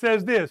there. He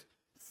says this,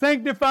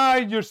 sanctify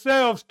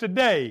yourselves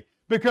today,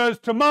 because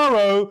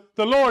tomorrow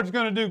the Lord's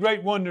going to do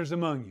great wonders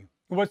among you.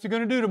 What's He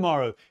going to do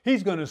tomorrow?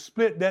 He's going to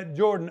split that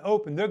Jordan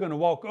open. They're going to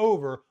walk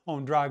over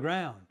on dry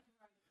ground.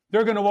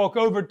 They're going to walk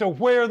over to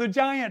where the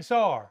giants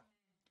are.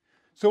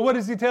 So what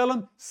does he tell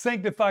them?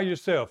 Sanctify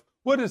yourself.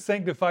 What does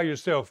sanctify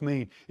yourself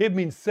mean? It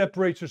means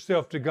separate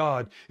yourself to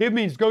God. It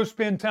means go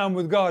spend time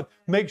with God.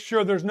 Make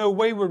sure there's no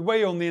wayward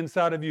way on the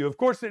inside of you. Of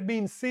course, it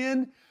means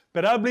sin,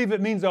 but I believe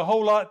it means a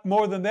whole lot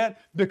more than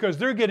that, because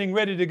they're getting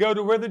ready to go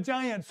to where the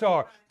giants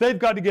are. They've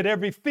got to get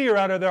every fear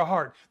out of their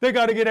heart. They've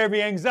got to get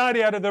every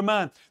anxiety out of their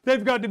mind.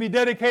 They've got to be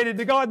dedicated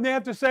to God, and they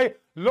have to say,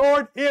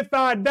 Lord, if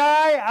I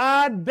die,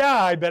 I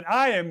die, but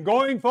I am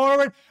going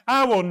forward.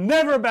 I will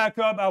never back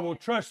up. I will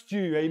trust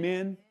you.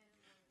 Amen.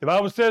 The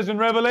Bible says in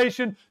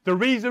Revelation, the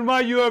reason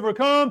why you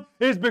overcome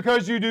is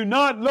because you do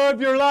not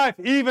love your life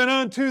even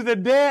unto the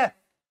death.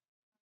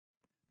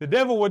 The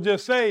devil would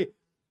just say,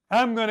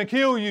 I'm going to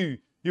kill you.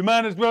 You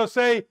might as well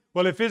say,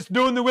 well, if it's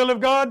doing the will of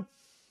God,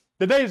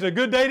 today's a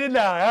good day to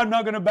die. I'm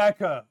not going to back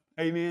up.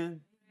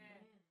 Amen.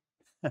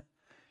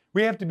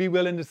 We have to be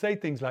willing to say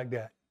things like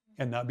that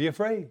and not be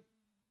afraid.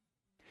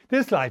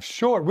 This life's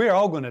short. We're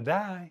all going to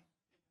die.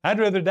 I'd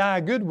rather die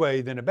a good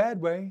way than a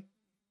bad way.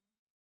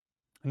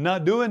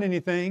 Not doing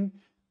anything.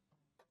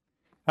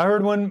 I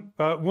heard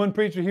one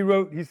preacher,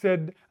 he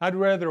said, I'd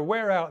rather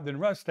wear out than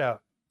rust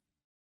out.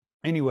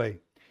 Anyway,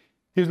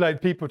 he was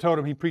like, people told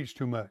him he preached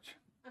too much.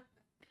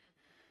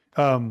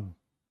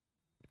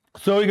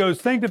 So he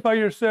goes, sanctify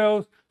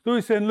yourselves. So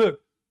he said,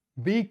 look,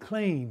 be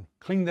clean.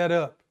 Clean that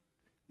up.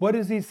 What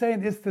is he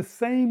saying? It's the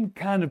same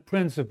kind of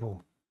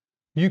principle.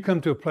 You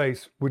come to a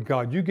place with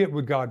God. You get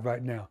with God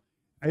right now.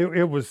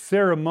 It was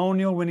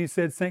ceremonial when he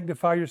said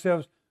sanctify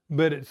yourselves,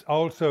 but it's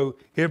also,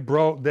 it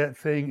brought that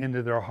thing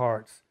into their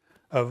hearts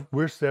of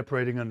we're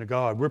separating unto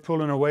God. We're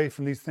pulling away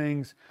from these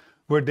things.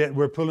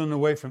 We're pulling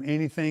away from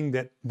anything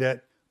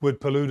that would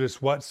pollute us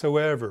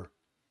whatsoever,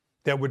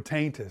 that would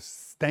taint us,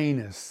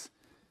 stain us.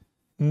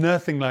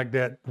 Nothing like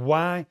that.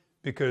 Why?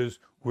 Because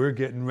we're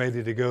getting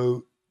ready to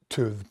go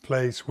to the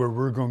place where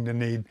we're going to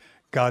need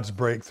God's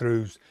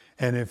breakthroughs.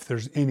 And if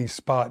there's any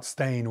spot,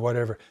 stain,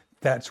 whatever,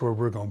 that's where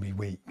we're going to be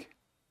weak.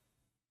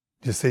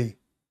 You see?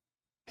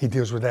 He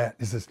deals with that.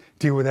 He says,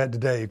 deal with that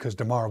today, because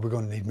tomorrow we're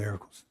going to need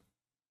miracles.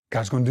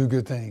 God's going to do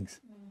good things.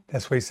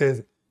 That's what he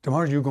says.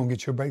 Tomorrow you're going to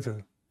get your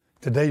breakthrough.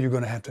 Today you're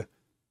going to have to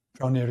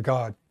draw near to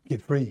God,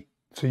 get free,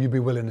 so you'll be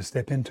willing to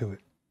step into it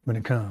when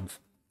it comes.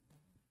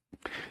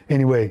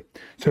 Anyway,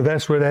 so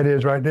that's where that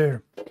is right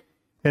there.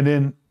 And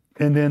then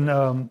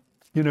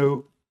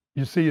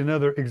you see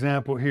another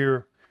example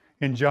here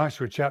in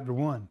Joshua chapter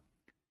 1.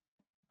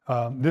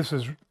 This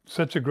is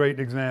such a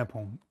great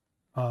example.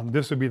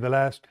 This will be the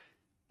last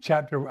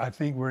chapter I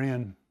think we're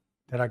in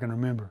that I can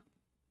remember.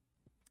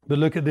 But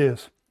look at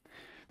this.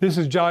 This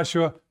is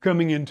Joshua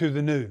coming into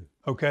the new,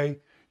 okay?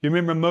 You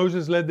remember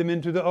Moses led them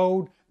into the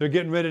old? They're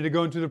getting ready to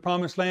go into the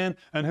promised land.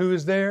 And who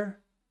is there?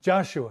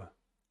 Joshua,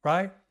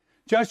 right?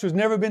 Joshua's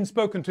never been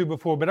spoken to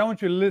before, but I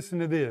want you to listen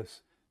to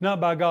this. Not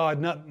by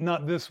God,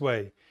 not this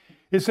way.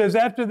 It says,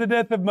 after the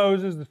death of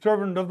Moses, the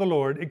servant of the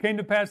Lord, it came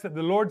to pass that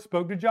the Lord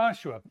spoke to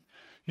Joshua.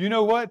 You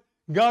know what?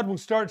 God will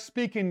start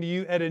speaking to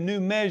you at a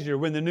new measure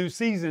when the new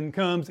season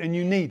comes and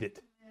you need it.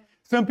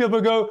 Some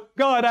people go,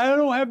 God, I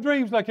don't have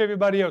dreams like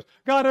everybody else.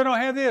 God, I don't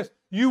have this.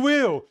 You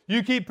will.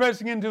 You keep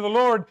pressing into the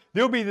Lord.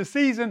 There'll be the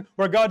season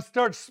where God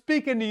starts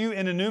speaking to you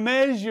in a new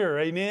measure.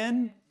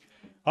 Amen.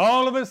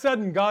 All of a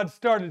sudden, God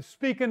started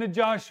speaking to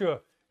Joshua.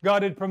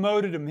 God had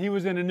promoted him. He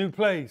was in a new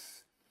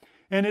place.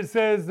 And it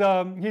says,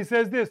 he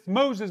says this,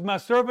 Moses, my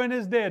servant,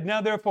 is dead.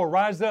 Now therefore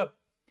rise up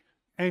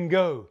and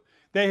go.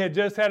 They had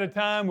just had a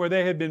time where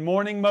they had been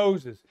mourning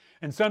Moses.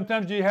 And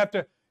sometimes you have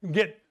to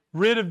get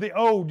rid of the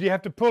old. You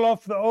have to pull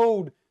off the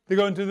old to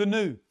go into the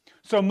new.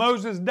 So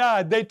Moses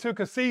died. They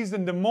took a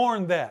season to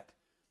mourn that.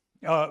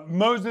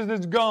 Moses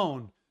is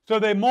gone. So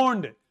they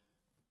mourned it.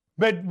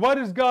 But what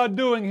is God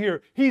doing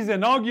here? He's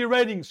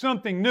inaugurating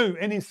something new,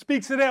 and he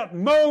speaks it out.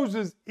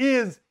 Moses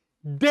is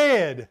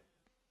dead.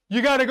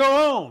 You got to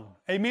go on.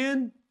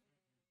 Amen?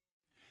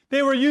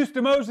 They were used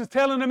to Moses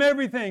telling them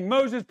everything.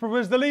 Moses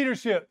was the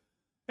leadership.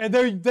 And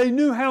they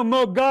knew how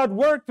God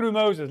worked through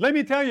Moses. Let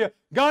me tell you,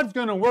 God's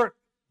going to work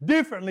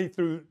differently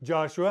through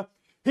Joshua.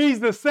 He's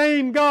the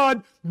same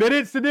God, but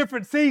it's a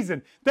different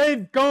season.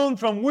 They've gone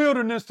from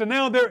wilderness to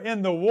now they're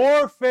in the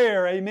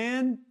warfare.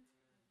 Amen?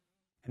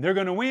 And they're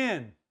going to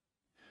win.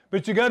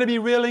 But you got to be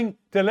willing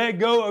to let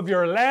go of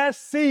your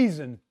last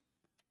season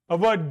of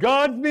what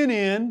God's been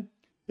in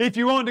if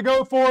you want to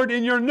go forward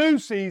in your new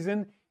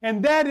season.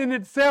 And that in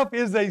itself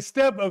is a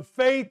step of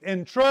faith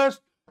and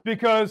trust,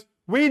 because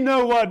we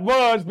know what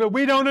was, but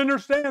we don't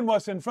understand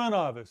what's in front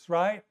of us,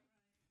 right?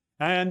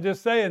 I'm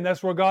just saying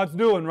that's what God's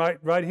doing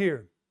right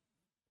here.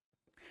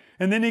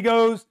 And then he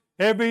goes,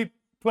 every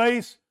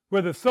place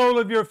where the sole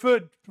of your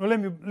foot, well,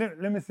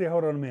 let me see,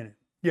 hold on a minute.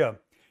 Yeah.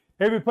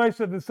 Every place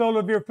that the sole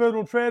of your foot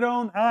will tread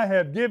on, I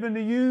have given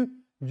to you,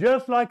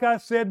 just like I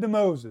said to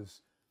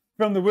Moses.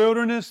 From the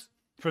wilderness,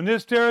 from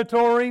this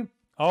territory,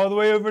 all the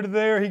way over to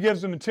there, he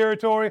gives them a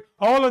territory.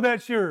 All of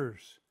that's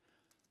yours.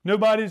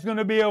 Nobody's going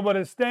to be able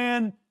to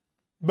stand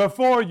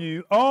before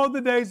you all the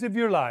days of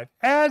your life.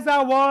 As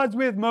I was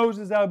with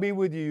Moses, I'll be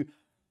with you.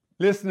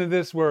 Listen to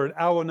this word.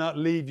 I will not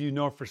leave you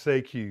nor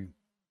forsake you.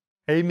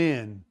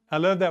 Amen. I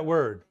love that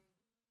word.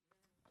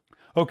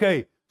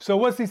 Okay, so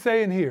what's he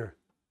saying here?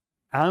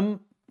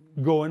 I'm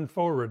going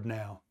forward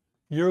now.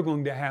 You're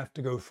going to have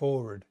to go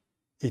forward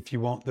if you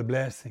want the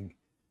blessing.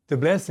 The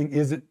blessing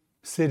isn't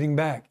sitting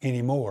back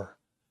anymore.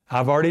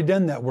 I've already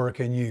done that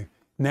work in you.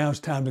 Now it's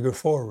time to go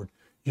forward.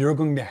 You're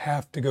going to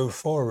have to go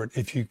forward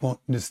if you want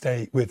to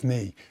stay with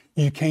me.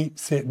 You can't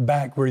sit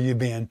back where you've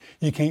been.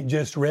 You can't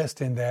just rest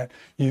in that.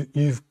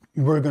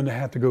 We're going to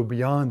have to go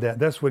beyond that.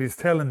 That's what he's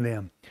telling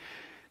them.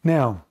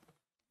 Now,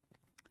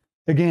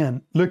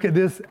 again, look at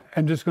this.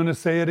 I'm just going to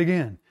say it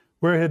again.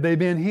 Where had they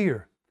been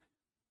here?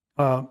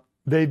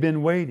 They've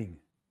been waiting,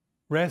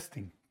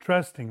 resting,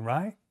 trusting,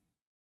 right?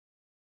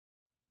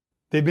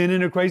 They've been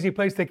in a crazy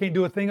place. They can't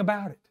do a thing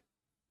about it.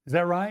 Is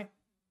that right?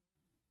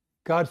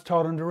 God's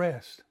taught them to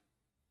rest.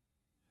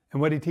 And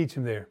what did he teach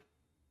them there?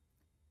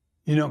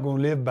 You're not going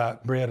to live by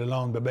bread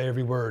alone, but by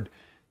every word.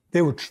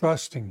 They were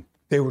trusting.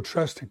 They were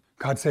trusting.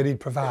 God said he'd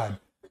provide.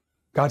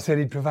 God said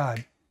he'd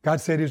provide. God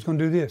said he was going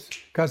to do this.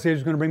 God said he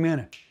was going to bring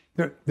manna.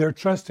 They're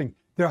trusting.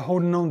 They're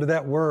holding on to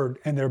that word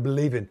and they're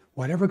believing.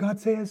 Whatever God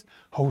says,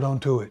 hold on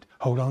to it.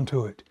 Hold on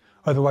to it.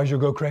 Otherwise you'll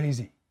go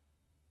crazy.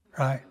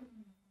 Right?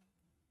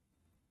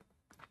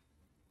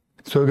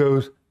 So it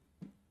goes,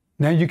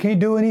 now you can't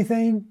do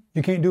anything.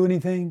 You can't do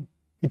anything.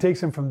 He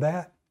takes them from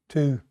that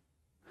to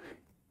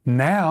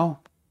now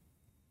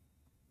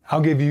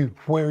I'll give you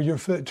where your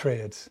foot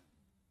treads.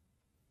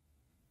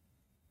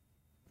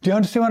 Do you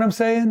understand what I'm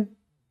saying?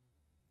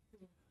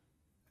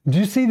 Do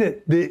you see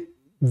the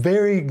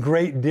very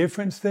great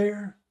difference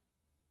there?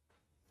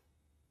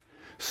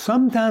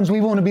 Sometimes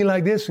we want to be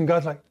like this and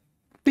God's like,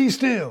 be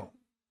still.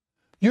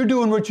 You're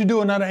doing what you're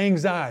doing out of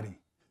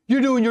anxiety.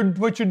 You're doing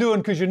what you're doing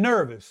because you're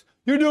nervous.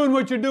 You're doing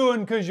what you're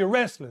doing because you're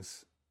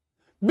restless.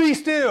 Be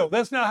still.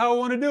 That's not how I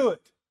want to do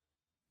it.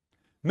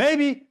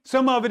 Maybe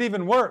some of it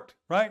even worked,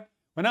 right?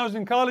 When I was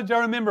in college, I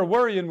remember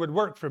worrying would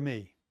work for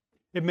me.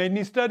 It made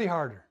me study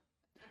harder.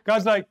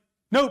 God's like,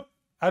 nope,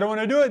 I don't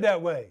want to do it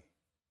that way.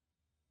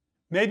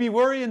 Maybe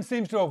worrying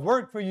seems to have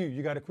worked for you.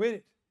 You got to quit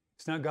it.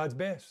 It's not God's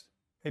best.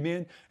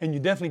 Amen? And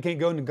you definitely can't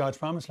go into God's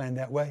promised land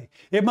that way.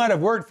 It might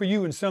have worked for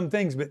you in some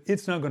things, but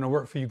it's not going to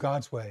work for you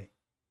God's way.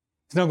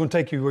 It's not going to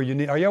take you where you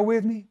need. Are y'all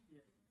with me?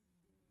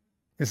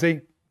 You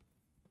see?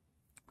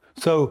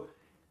 So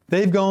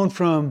they've gone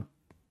from,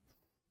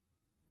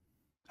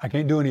 I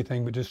can't do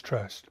anything but just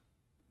trust.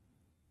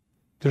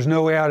 There's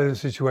no way out of the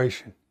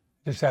situation.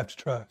 Just have to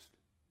trust.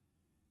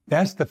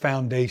 That's the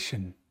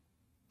foundation.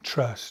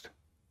 Trust.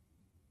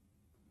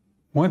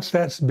 Once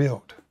that's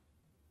built,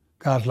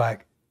 God's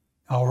like,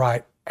 all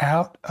right,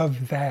 out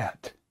of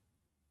that,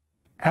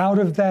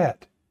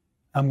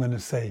 I'm going to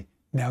say,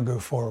 now go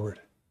forward.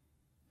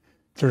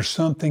 There's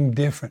something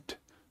different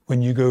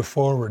when you go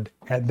forward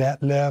at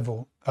that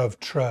level of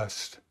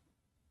trust.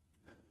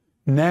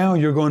 Now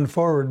you're going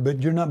forward,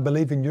 but you're not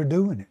believing you're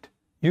doing it.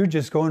 You're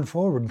just going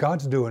forward.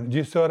 God's doing it. Do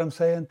you see what I'm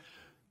saying?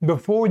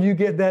 Before you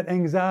get that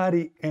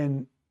anxiety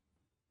and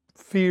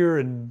fear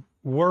and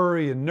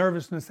worry and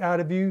nervousness out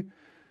of you,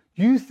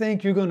 you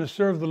think you're going to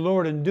serve the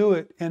Lord and do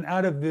it, and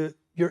out of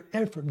your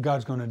effort,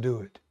 God's going to do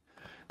it.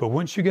 But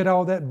once you get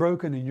all that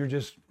broken and you're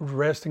just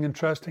resting and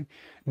trusting,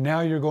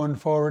 now you're going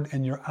forward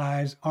and your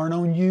eyes aren't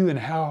on you and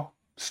how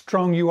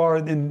strong you are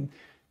in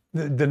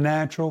the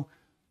natural.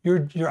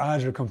 Your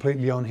eyes are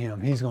completely on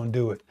Him. He's going to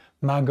do it.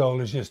 My goal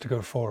is just to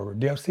go forward.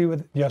 Do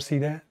y'all see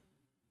that?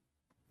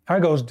 Our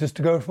goal is just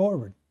to go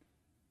forward,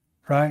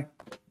 right?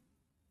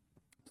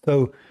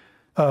 So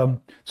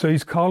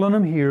He's calling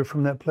them here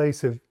from that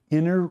place of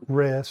inner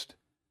rest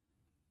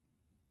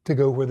to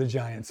go where the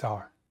giants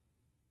are.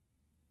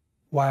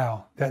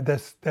 Wow,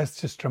 that's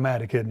just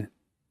dramatic, isn't it?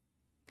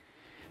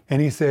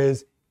 And He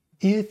says,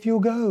 if you'll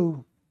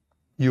go,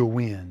 you'll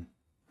win,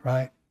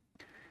 right?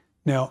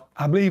 Now,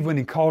 I believe when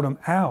He called them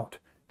out,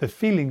 the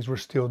feelings were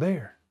still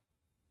there.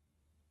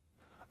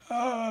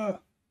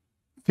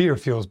 Fear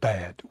feels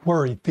bad.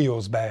 Worry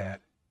feels bad,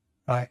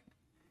 right?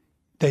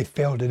 They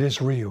felt it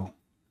is real,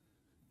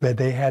 but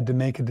they had to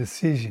make a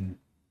decision.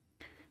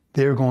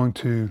 They're going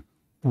to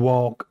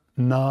walk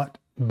not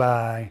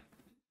by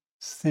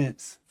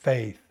sense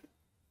faith,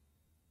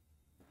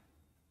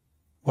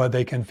 what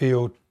they can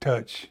feel,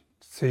 touch,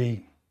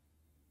 see,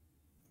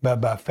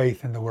 but by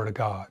faith in the Word of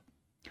God.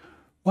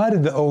 Why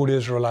did the old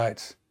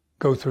Israelites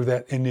go through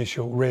that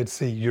initial Red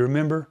Sea? You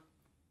remember?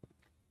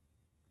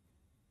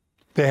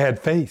 They had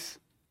faith.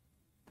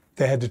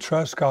 They had to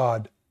trust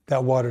God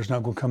that water's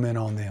not going to come in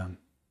on them,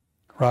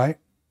 right?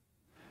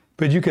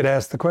 But you could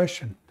ask the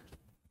question,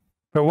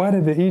 but why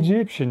did the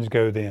Egyptians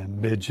go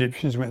then? The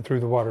Egyptians went through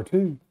the water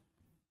too.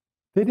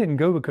 They didn't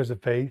go because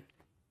of faith.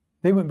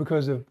 They went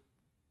because of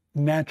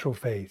natural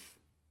faith.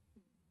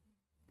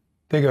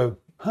 They go,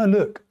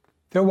 look,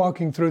 they're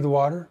walking through the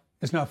water.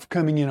 It's not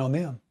coming in on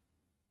them.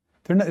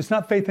 It's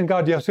not faith in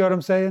God. Do you see what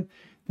I'm saying?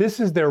 This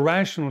is their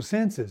rational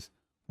senses.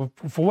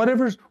 For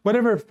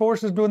whatever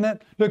force is doing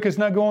that, look, it's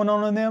not going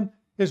on them.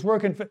 It's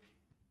working.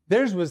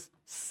 Theirs was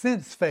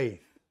sense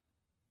faith.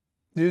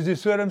 You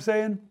see what I'm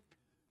saying?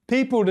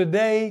 People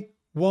today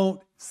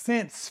want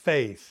sense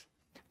faith.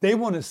 They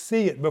want to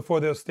see it before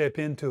they'll step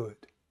into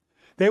it.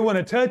 They want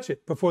to touch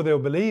it before they'll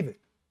believe it.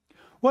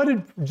 What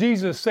did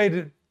Jesus say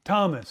to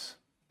Thomas?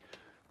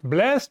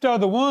 Blessed are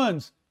the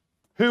ones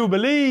who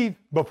believe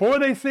before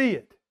they see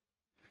it.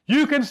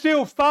 You can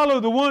still follow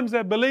the ones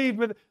that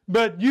believe,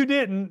 but you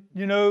didn't,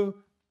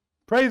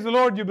 Praise the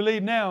Lord, you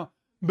believe now.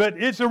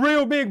 But it's a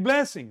real big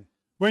blessing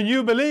when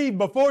you believe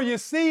before you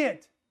see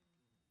it.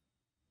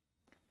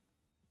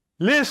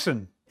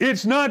 Listen,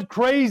 it's not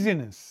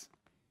craziness.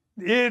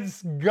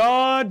 It's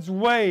God's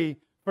way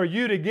for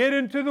you to get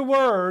into the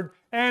Word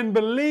and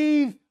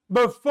believe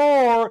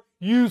before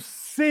you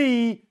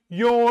see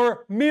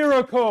your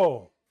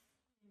miracle.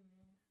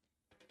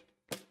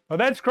 Well,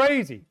 that's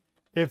crazy.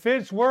 If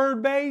it's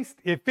Word-based,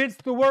 if it's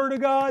the Word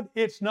of God,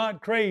 it's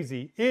not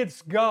crazy.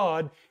 It's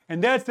God,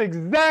 and that's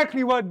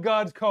exactly what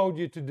God's called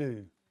you to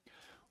do.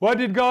 What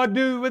did God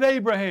do with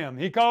Abraham?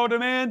 He called a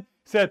man,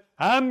 said,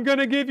 I'm going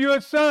to give you a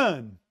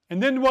son.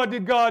 And then what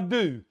did God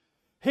do?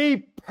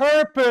 He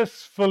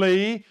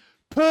purposefully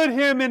put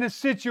him in a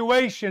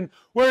situation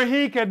where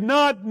he could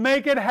not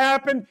make it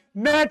happen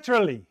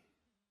naturally.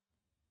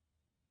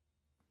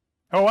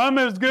 Oh, I'm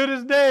as good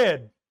as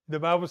dead. The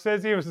Bible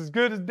says he was as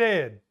good as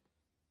dead.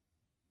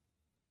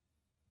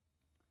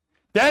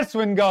 That's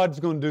when God's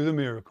going to do the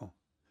miracle.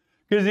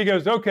 Because he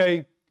goes,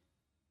 okay,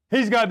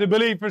 he's got to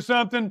believe for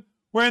something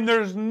when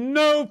there's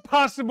no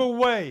possible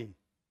way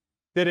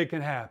that it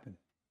can happen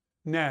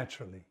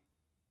naturally.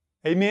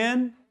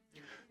 Amen?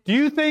 Do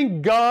you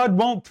think God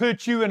won't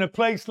put you in a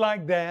place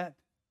like that?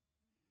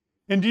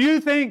 And do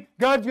you think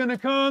God's going to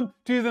come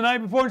to you the night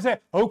before and say,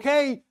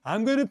 okay,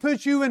 I'm going to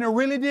put you in a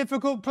really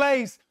difficult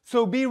place,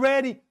 so be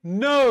ready?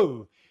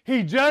 No.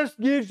 He just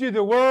gives you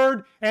the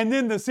word, and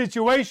then the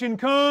situation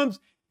comes,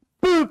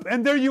 boop,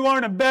 and there you are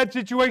in a bad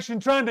situation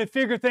trying to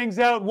figure things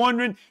out,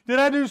 wondering, did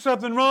I do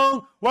something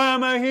wrong? Why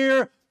am I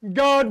here?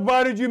 God,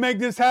 why did you make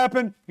this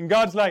happen? And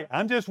God's like,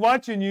 I'm just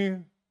watching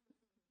you.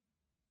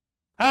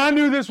 I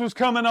knew this was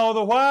coming all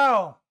the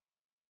while.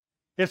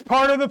 It's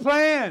part of the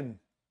plan.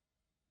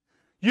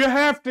 You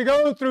have to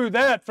go through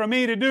that for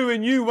me to do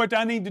in you what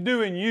I need to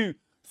do in you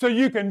so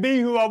you can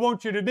be who I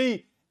want you to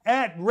be,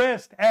 at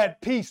rest,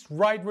 at peace,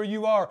 right where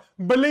you are,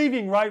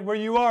 believing right where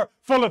you are,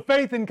 full of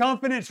faith and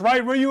confidence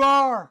right where you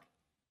are.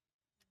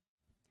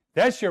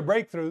 That's your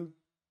breakthrough.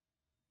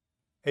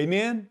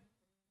 Amen?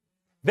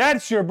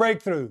 That's your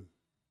breakthrough.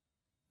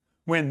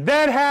 When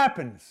that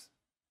happens,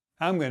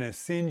 I'm going to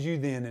send you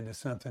then into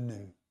something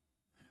new.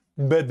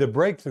 But the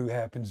breakthrough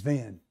happens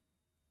then.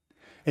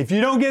 If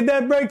you don't get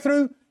that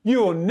breakthrough, you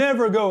will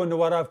never go into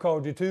what I've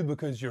called you to,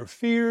 because your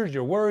fears,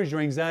 your worries,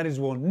 your anxieties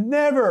will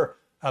never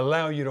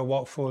allow you to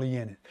walk fully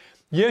in it.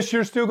 Yes,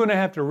 you're still going to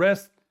have to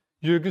rest.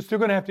 You're still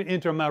going to have to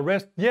enter my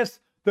rest. Yes,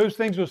 those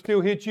things will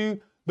still hit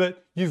you,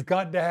 but you've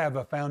got to have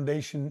a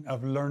foundation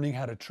of learning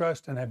how to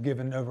trust and have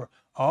given over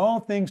all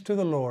things to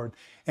the Lord.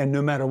 And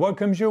no matter what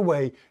comes your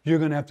way, you're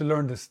going to have to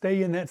learn to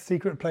stay in that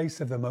secret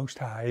place of the Most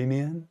High.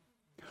 Amen?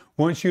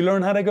 Once you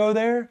learn how to go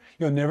there,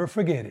 you'll never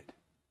forget it.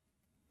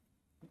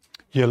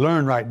 You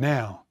learn right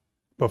now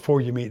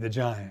before you meet the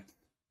giant.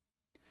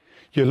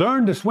 You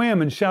learn to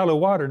swim in shallow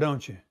water,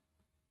 don't you?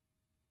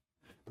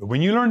 But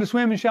when you learn to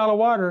swim in shallow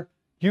water,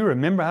 you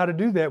remember how to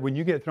do that when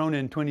you get thrown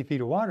in 20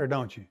 feet of water,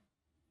 don't you?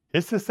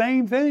 It's the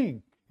same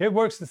thing. It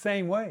works the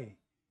same way.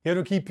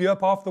 It'll keep you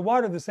up off the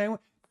water the same way.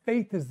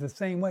 Faith is the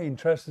same way and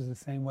trust is the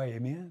same way.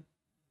 Amen?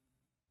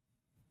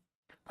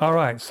 All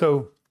right,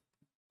 so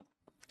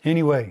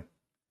anyway,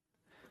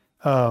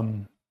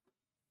 so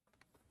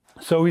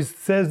he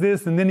says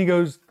this, and then he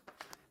goes,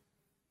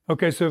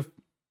 okay, so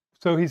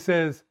he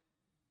says,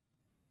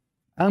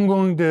 I'm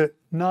going to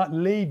not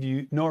leave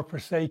you nor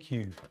forsake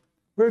you.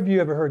 Where have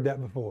you ever heard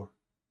that before?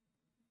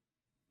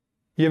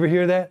 You ever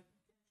hear that?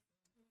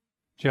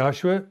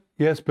 Joshua?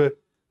 Yes, but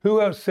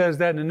who else says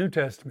that in the New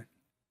Testament?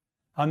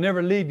 I'll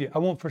never leave you. I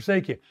won't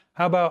forsake you.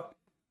 How about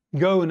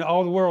go into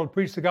all the world,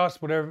 preach the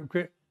gospel,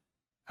 whatever.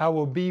 I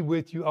will be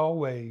with you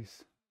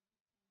always.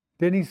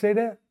 Didn't he say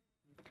that?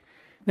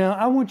 Now,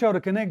 I want y'all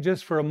to connect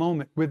just for a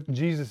moment with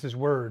Jesus'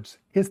 words.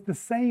 It's the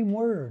same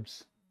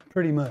words,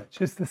 pretty much.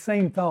 It's the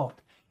same thought.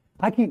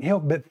 I can't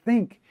help but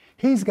think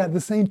he's got the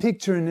same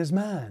picture in his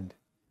mind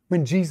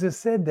when Jesus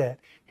said that,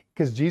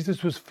 because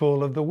Jesus was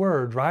full of the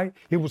word, right?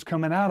 It was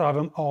coming out of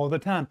him all the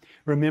time.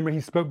 Remember, he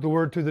spoke the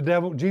word to the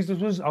devil. Jesus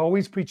was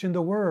always preaching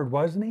the word,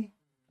 wasn't he?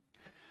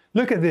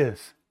 Look at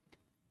this.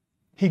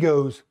 He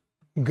goes,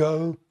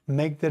 go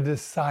make the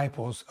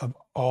disciples of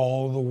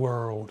all the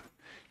world.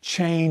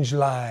 Change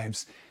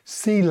lives.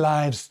 See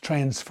lives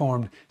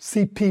transformed.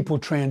 See people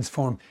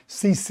transformed.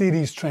 See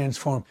cities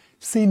transformed.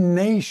 See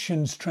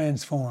nations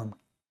transformed.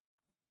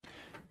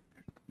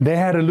 They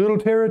had a little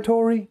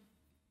territory.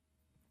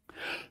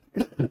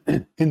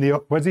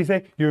 What does he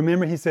say? You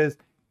remember he says,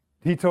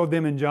 he told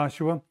them in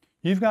Joshua,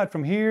 you've got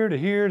from here to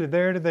here to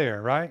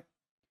there, right?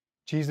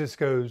 Jesus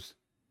goes,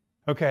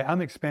 okay,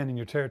 I'm expanding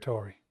your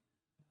territory.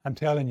 I'm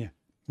telling you,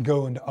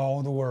 go into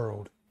all the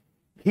world.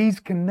 He's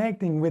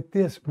connecting with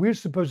this. We're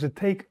supposed to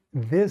take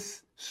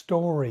this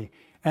story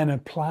and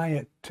apply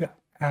it to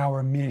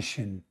our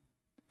mission.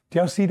 Do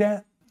y'all see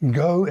that?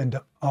 Go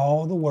into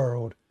all the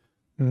world,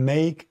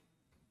 make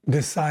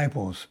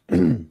disciples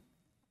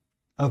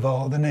of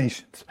all the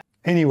nations.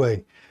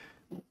 Anyway,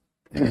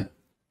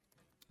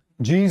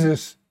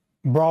 Jesus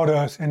brought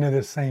us into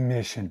the same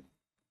mission.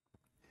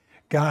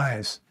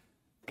 Guys,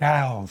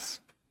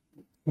 gals,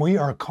 we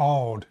are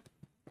called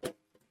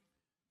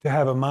to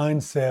have a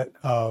mindset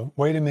of,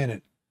 wait a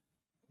minute,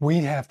 we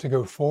have to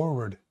go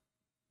forward.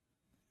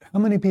 How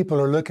many people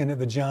are looking at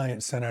the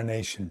giants in our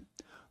nation?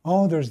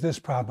 Oh, there's this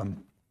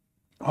problem.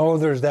 Oh,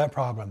 there's that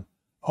problem.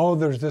 Oh,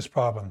 there's this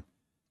problem.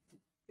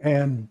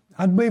 And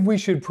I believe we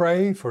should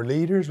pray for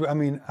leaders. I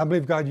mean, I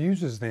believe God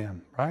uses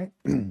them, right?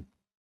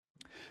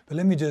 But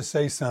let me just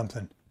say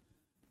something.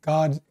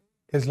 God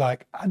is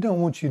like, I don't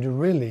want you to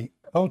really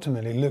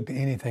ultimately look at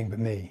anything but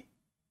me.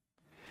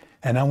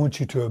 And I want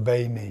you to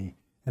obey me.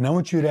 And I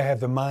want you to have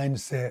the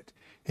mindset,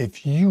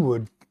 if you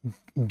would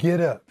get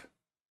up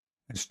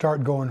and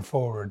start going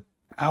forward,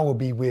 I will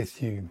be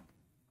with you.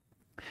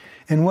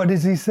 And what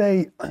does he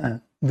say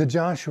to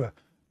Joshua?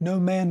 No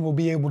man will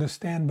be able to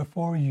stand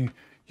before you.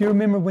 You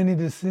remember when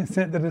he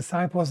sent the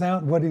disciples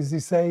out? What does he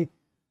say?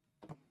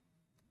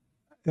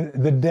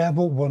 The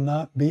devil will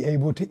not be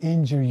able to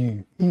injure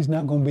you. He's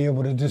not going to be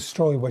able to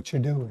destroy what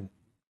you're doing.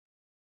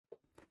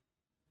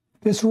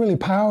 It's really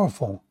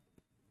powerful.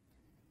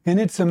 And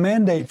it's a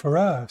mandate for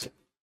us.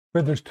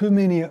 But there's too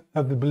many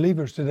of the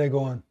believers today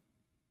going,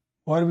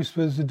 what are we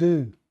supposed to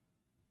do?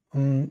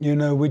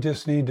 We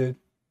just need to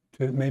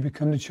maybe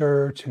come to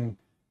church and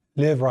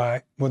live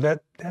right. Well,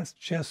 that's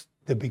just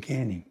the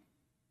beginning.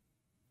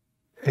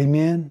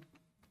 Amen?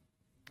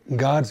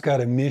 God's got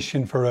a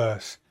mission for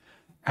us.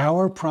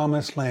 Our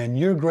promised land,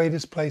 your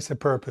greatest place of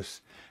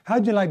purpose.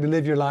 How'd you like to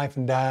live your life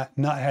and die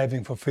not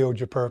having fulfilled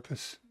your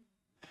purpose?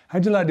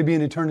 How'd you like to be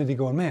in eternity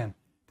going, man,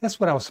 that's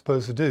what I was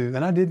supposed to do,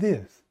 and I did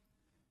this.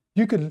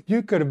 You could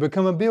have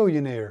become a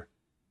billionaire.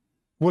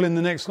 Well, in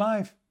the next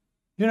life,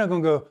 you're not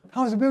going to go,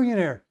 I was a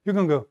billionaire. You're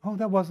going to go, oh,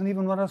 that wasn't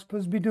even what I was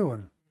supposed to be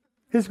doing.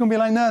 It's going to be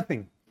like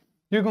nothing.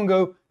 You're going to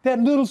go, that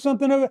little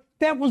something over,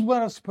 that was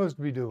what I was supposed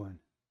to be doing.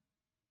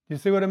 You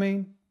see what I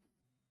mean?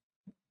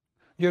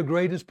 Your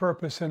greatest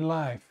purpose in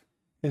life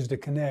is to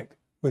connect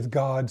with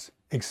God's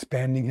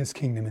expanding his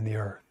kingdom in the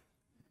earth.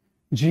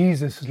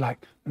 Jesus is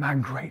like, my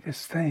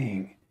greatest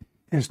thing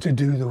is to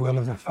do the will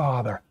of the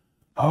Father.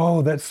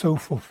 Oh, that's so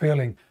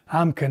fulfilling.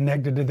 I'm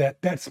connected to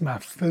that. That's my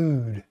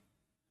food.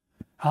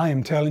 I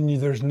am telling you,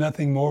 there's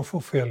nothing more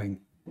fulfilling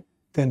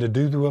than to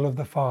do the will of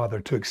the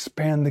Father, to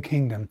expand the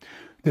kingdom,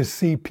 to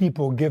see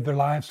people give their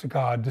lives to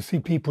God, to see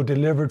people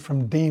delivered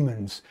from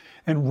demons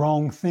and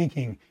wrong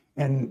thinking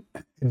and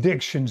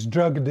addictions,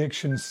 drug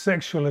addictions,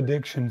 sexual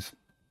addictions,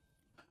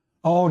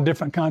 all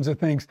different kinds of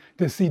things,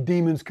 to see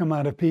demons come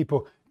out of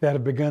people that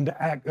have begun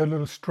to act a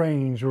little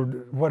strange or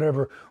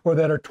whatever, or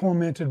that are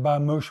tormented by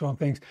emotional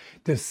things.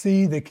 To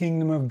see the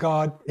kingdom of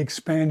God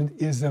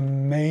expanded is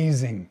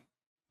amazing.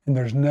 And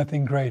there's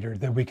nothing greater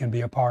that we can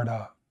be a part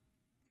of.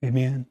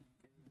 Amen?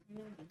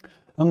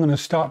 I'm going to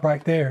stop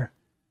right there.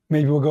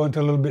 Maybe we'll go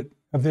into a little bit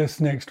of this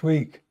next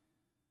week.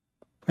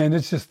 And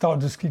it's just thought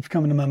just keeps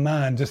coming to my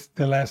mind just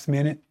the last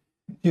minute.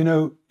 You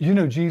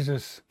know,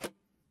 Jesus,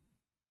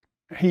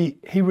 he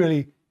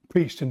really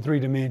preached in 3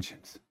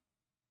 dimensions.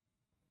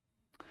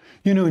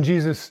 You know, when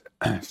Jesus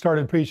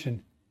started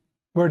preaching,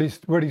 where'd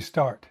he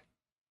start?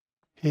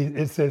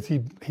 It says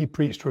he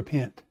preached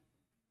repent,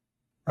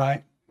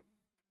 right?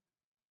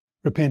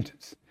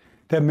 Repentance.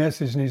 That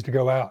message needs to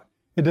go out.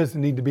 It doesn't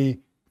need to be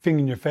finger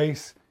in your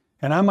face.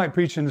 And I might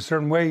preach in a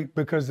certain way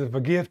because of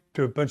a gift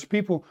to a bunch of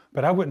people,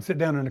 but I wouldn't sit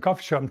down in a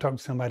coffee shop and talk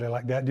to somebody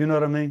like that. Do you know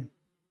what I mean?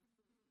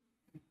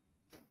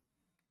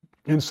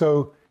 And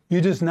so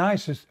you just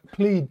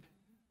plead.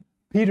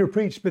 Peter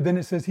preached, but then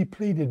it says he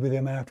pleaded with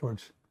them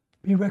afterwards.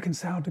 Be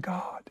reconciled to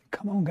God.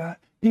 Come on, God.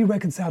 Be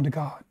reconciled to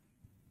God.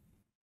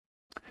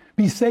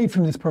 Be saved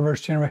from this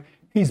perverse generation.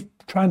 He's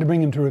trying to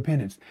bring him to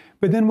repentance.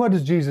 But then what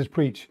does Jesus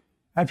preach?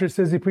 After it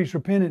says he preached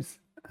repentance,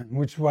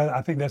 which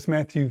I think that's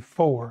Matthew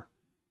 4,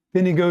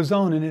 then he goes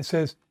on and it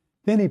says,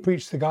 then he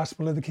preached the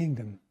gospel of the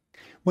kingdom.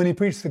 When he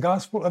preached the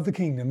gospel of the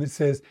kingdom, it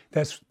says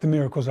that's the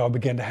miracles all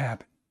began to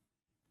happen.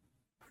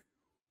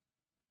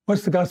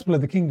 What's the gospel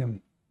of the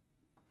kingdom?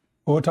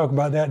 Well, we'll talk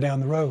about that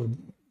down the road,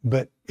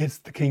 but it's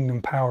the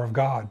kingdom power of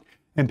God.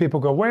 And people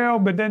go, well,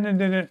 but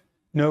then.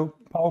 No,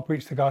 Paul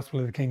preached the gospel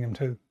of the kingdom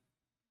too.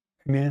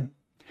 Amen.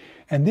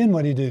 And then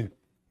what did he do?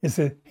 It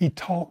said he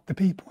taught the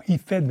people. He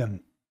fed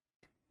them.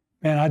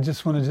 Man, I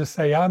just want to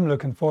say I'm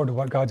looking forward to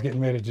what God's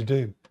getting ready to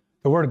do.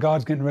 The word of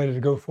God's getting ready to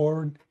go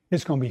forward.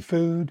 It's going to be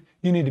food.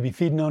 You need to be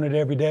feeding on it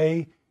every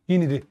day.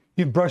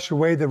 You brush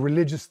away the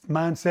religious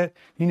mindset.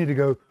 You need to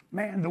go,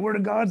 man, the word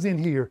of God's in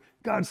here.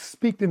 God,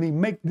 speak to me.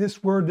 Make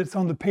this word that's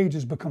on the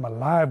pages become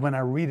alive when I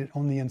read it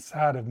on the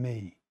inside of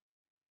me.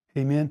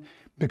 Amen.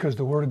 Because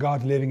the word of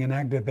God's living and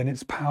active and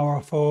it's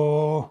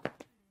powerful.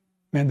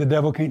 Man, the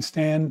devil can't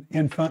stand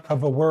in front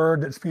of a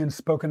word that's being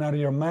spoken out of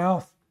your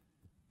mouth.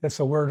 That's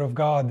a word of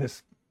God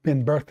that's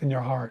been birthed in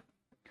your heart.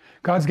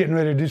 God's getting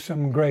ready to do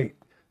something great.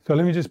 So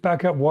let me just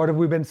back up. What have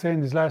we been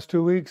saying these last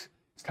 2 weeks?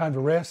 It's time to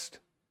rest.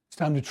 It's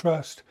time to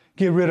trust.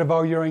 Get rid of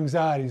all your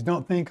anxieties.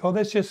 Don't think, oh,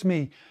 that's just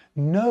me.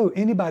 No,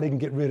 anybody can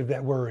get rid of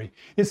that worry.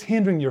 It's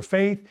hindering your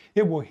faith.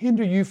 It will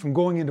hinder you from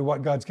going into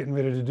what God's getting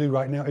ready to do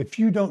right now if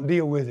you don't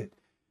deal with it.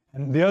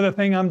 And the other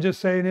thing I'm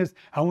just saying is,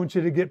 I want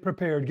you to get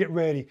prepared, get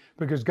ready,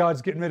 because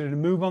God's getting ready to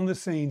move on the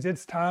scenes.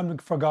 It's time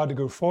for God to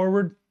go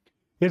forward.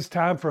 It's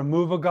time for a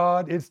move of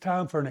God. It's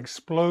time for an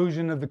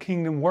explosion of the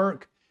kingdom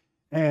work.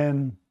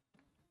 And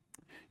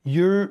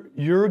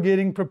you're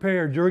getting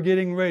prepared. You're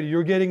getting ready.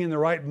 You're getting in the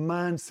right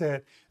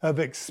mindset of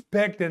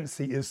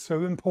expectancy is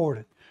so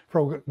important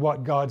for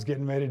what God's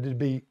getting ready to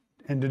be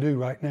and to do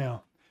right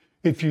now.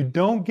 If you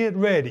don't get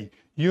ready,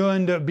 you'll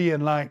end up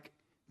being like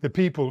the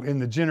people in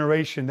the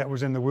generation that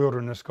was in the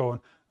wilderness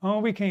going, oh,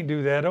 we can't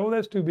do that. Oh,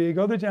 that's too big.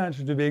 Oh, the giants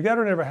are too big.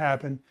 That'll never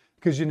happen,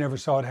 because you never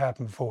saw it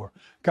happen before.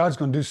 God's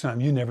going to do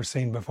something you've never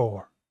seen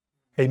before.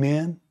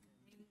 Amen?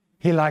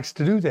 He likes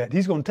to do that.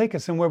 He's going to take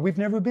us somewhere we've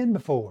never been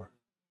before.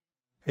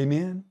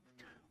 Amen?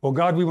 Well,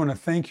 God, we want to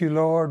thank you,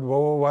 Lord.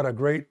 Whoa, what a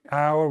great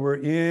hour we're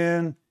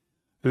in.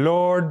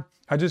 Lord,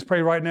 I just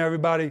pray right now,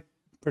 everybody,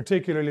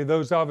 particularly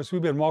those of us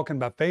who've been walking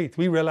by faith,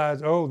 we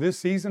realize, oh, this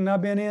season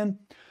I've been in,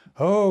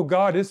 oh,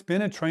 God, it's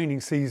been a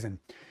training season.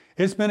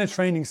 It's been a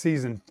training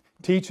season,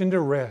 teaching to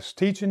rest,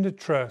 teaching to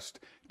trust,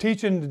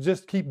 teaching to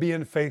just keep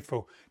being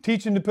faithful,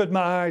 teaching to put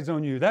my eyes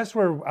on you. That's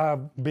where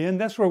I've been.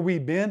 That's where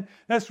we've been.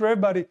 That's where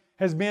everybody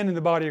has been in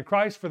the body of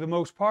Christ for the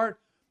most part.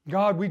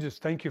 God, we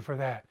just thank you for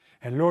that.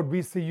 And Lord,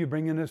 we see you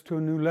bringing us to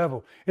a new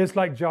level. It's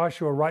like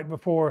Joshua right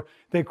before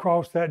they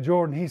crossed that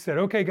Jordan. He said,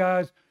 okay,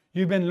 guys,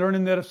 you've been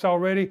learning this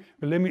already,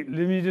 but let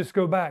me just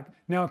go back.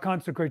 Now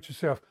consecrate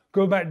yourself.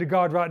 Go back to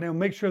God right now.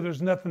 Make sure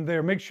there's nothing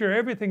there. Make sure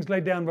everything's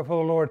laid down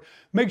before the Lord.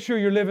 Make sure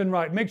you're living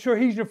right. Make sure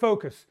He's your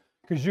focus,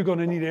 because you're going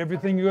to need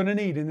everything you're going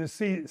to need in this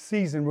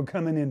season we're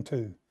coming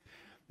into.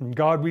 And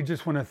God, we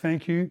just want to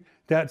thank you.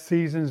 That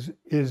season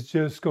is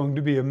just going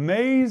to be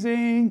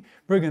amazing.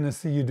 We're going to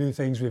see you do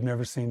things we've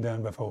never seen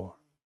done before.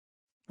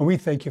 And we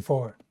thank you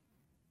for it.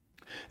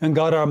 And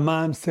God, our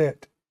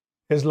mindset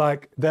is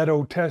like that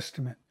Old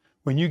Testament.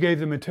 When you gave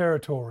them a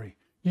territory,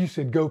 you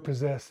said, go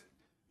possess it.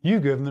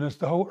 You've given us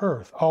the whole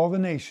earth, all the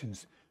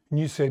nations. And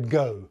you said,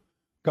 go.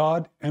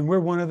 God, and we're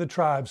one of the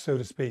tribes, so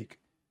to speak.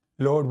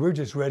 Lord, we're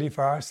just ready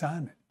for our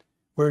assignment.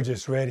 We're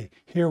just ready.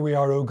 Here we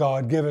are, oh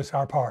God, give us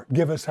our part.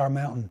 Give us our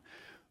mountain.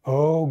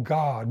 Oh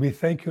God, we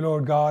thank you,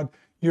 Lord God.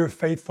 You're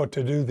faithful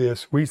to do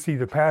this. We see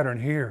the pattern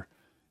here.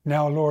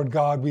 Now, Lord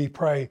God, we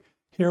pray,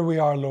 here we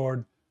are,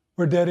 Lord.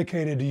 We're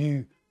dedicated to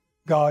you,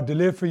 God, to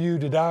live for you,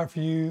 to die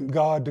for you,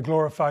 God, to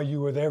glorify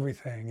you with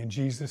everything. In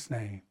Jesus'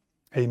 name,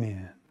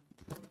 amen.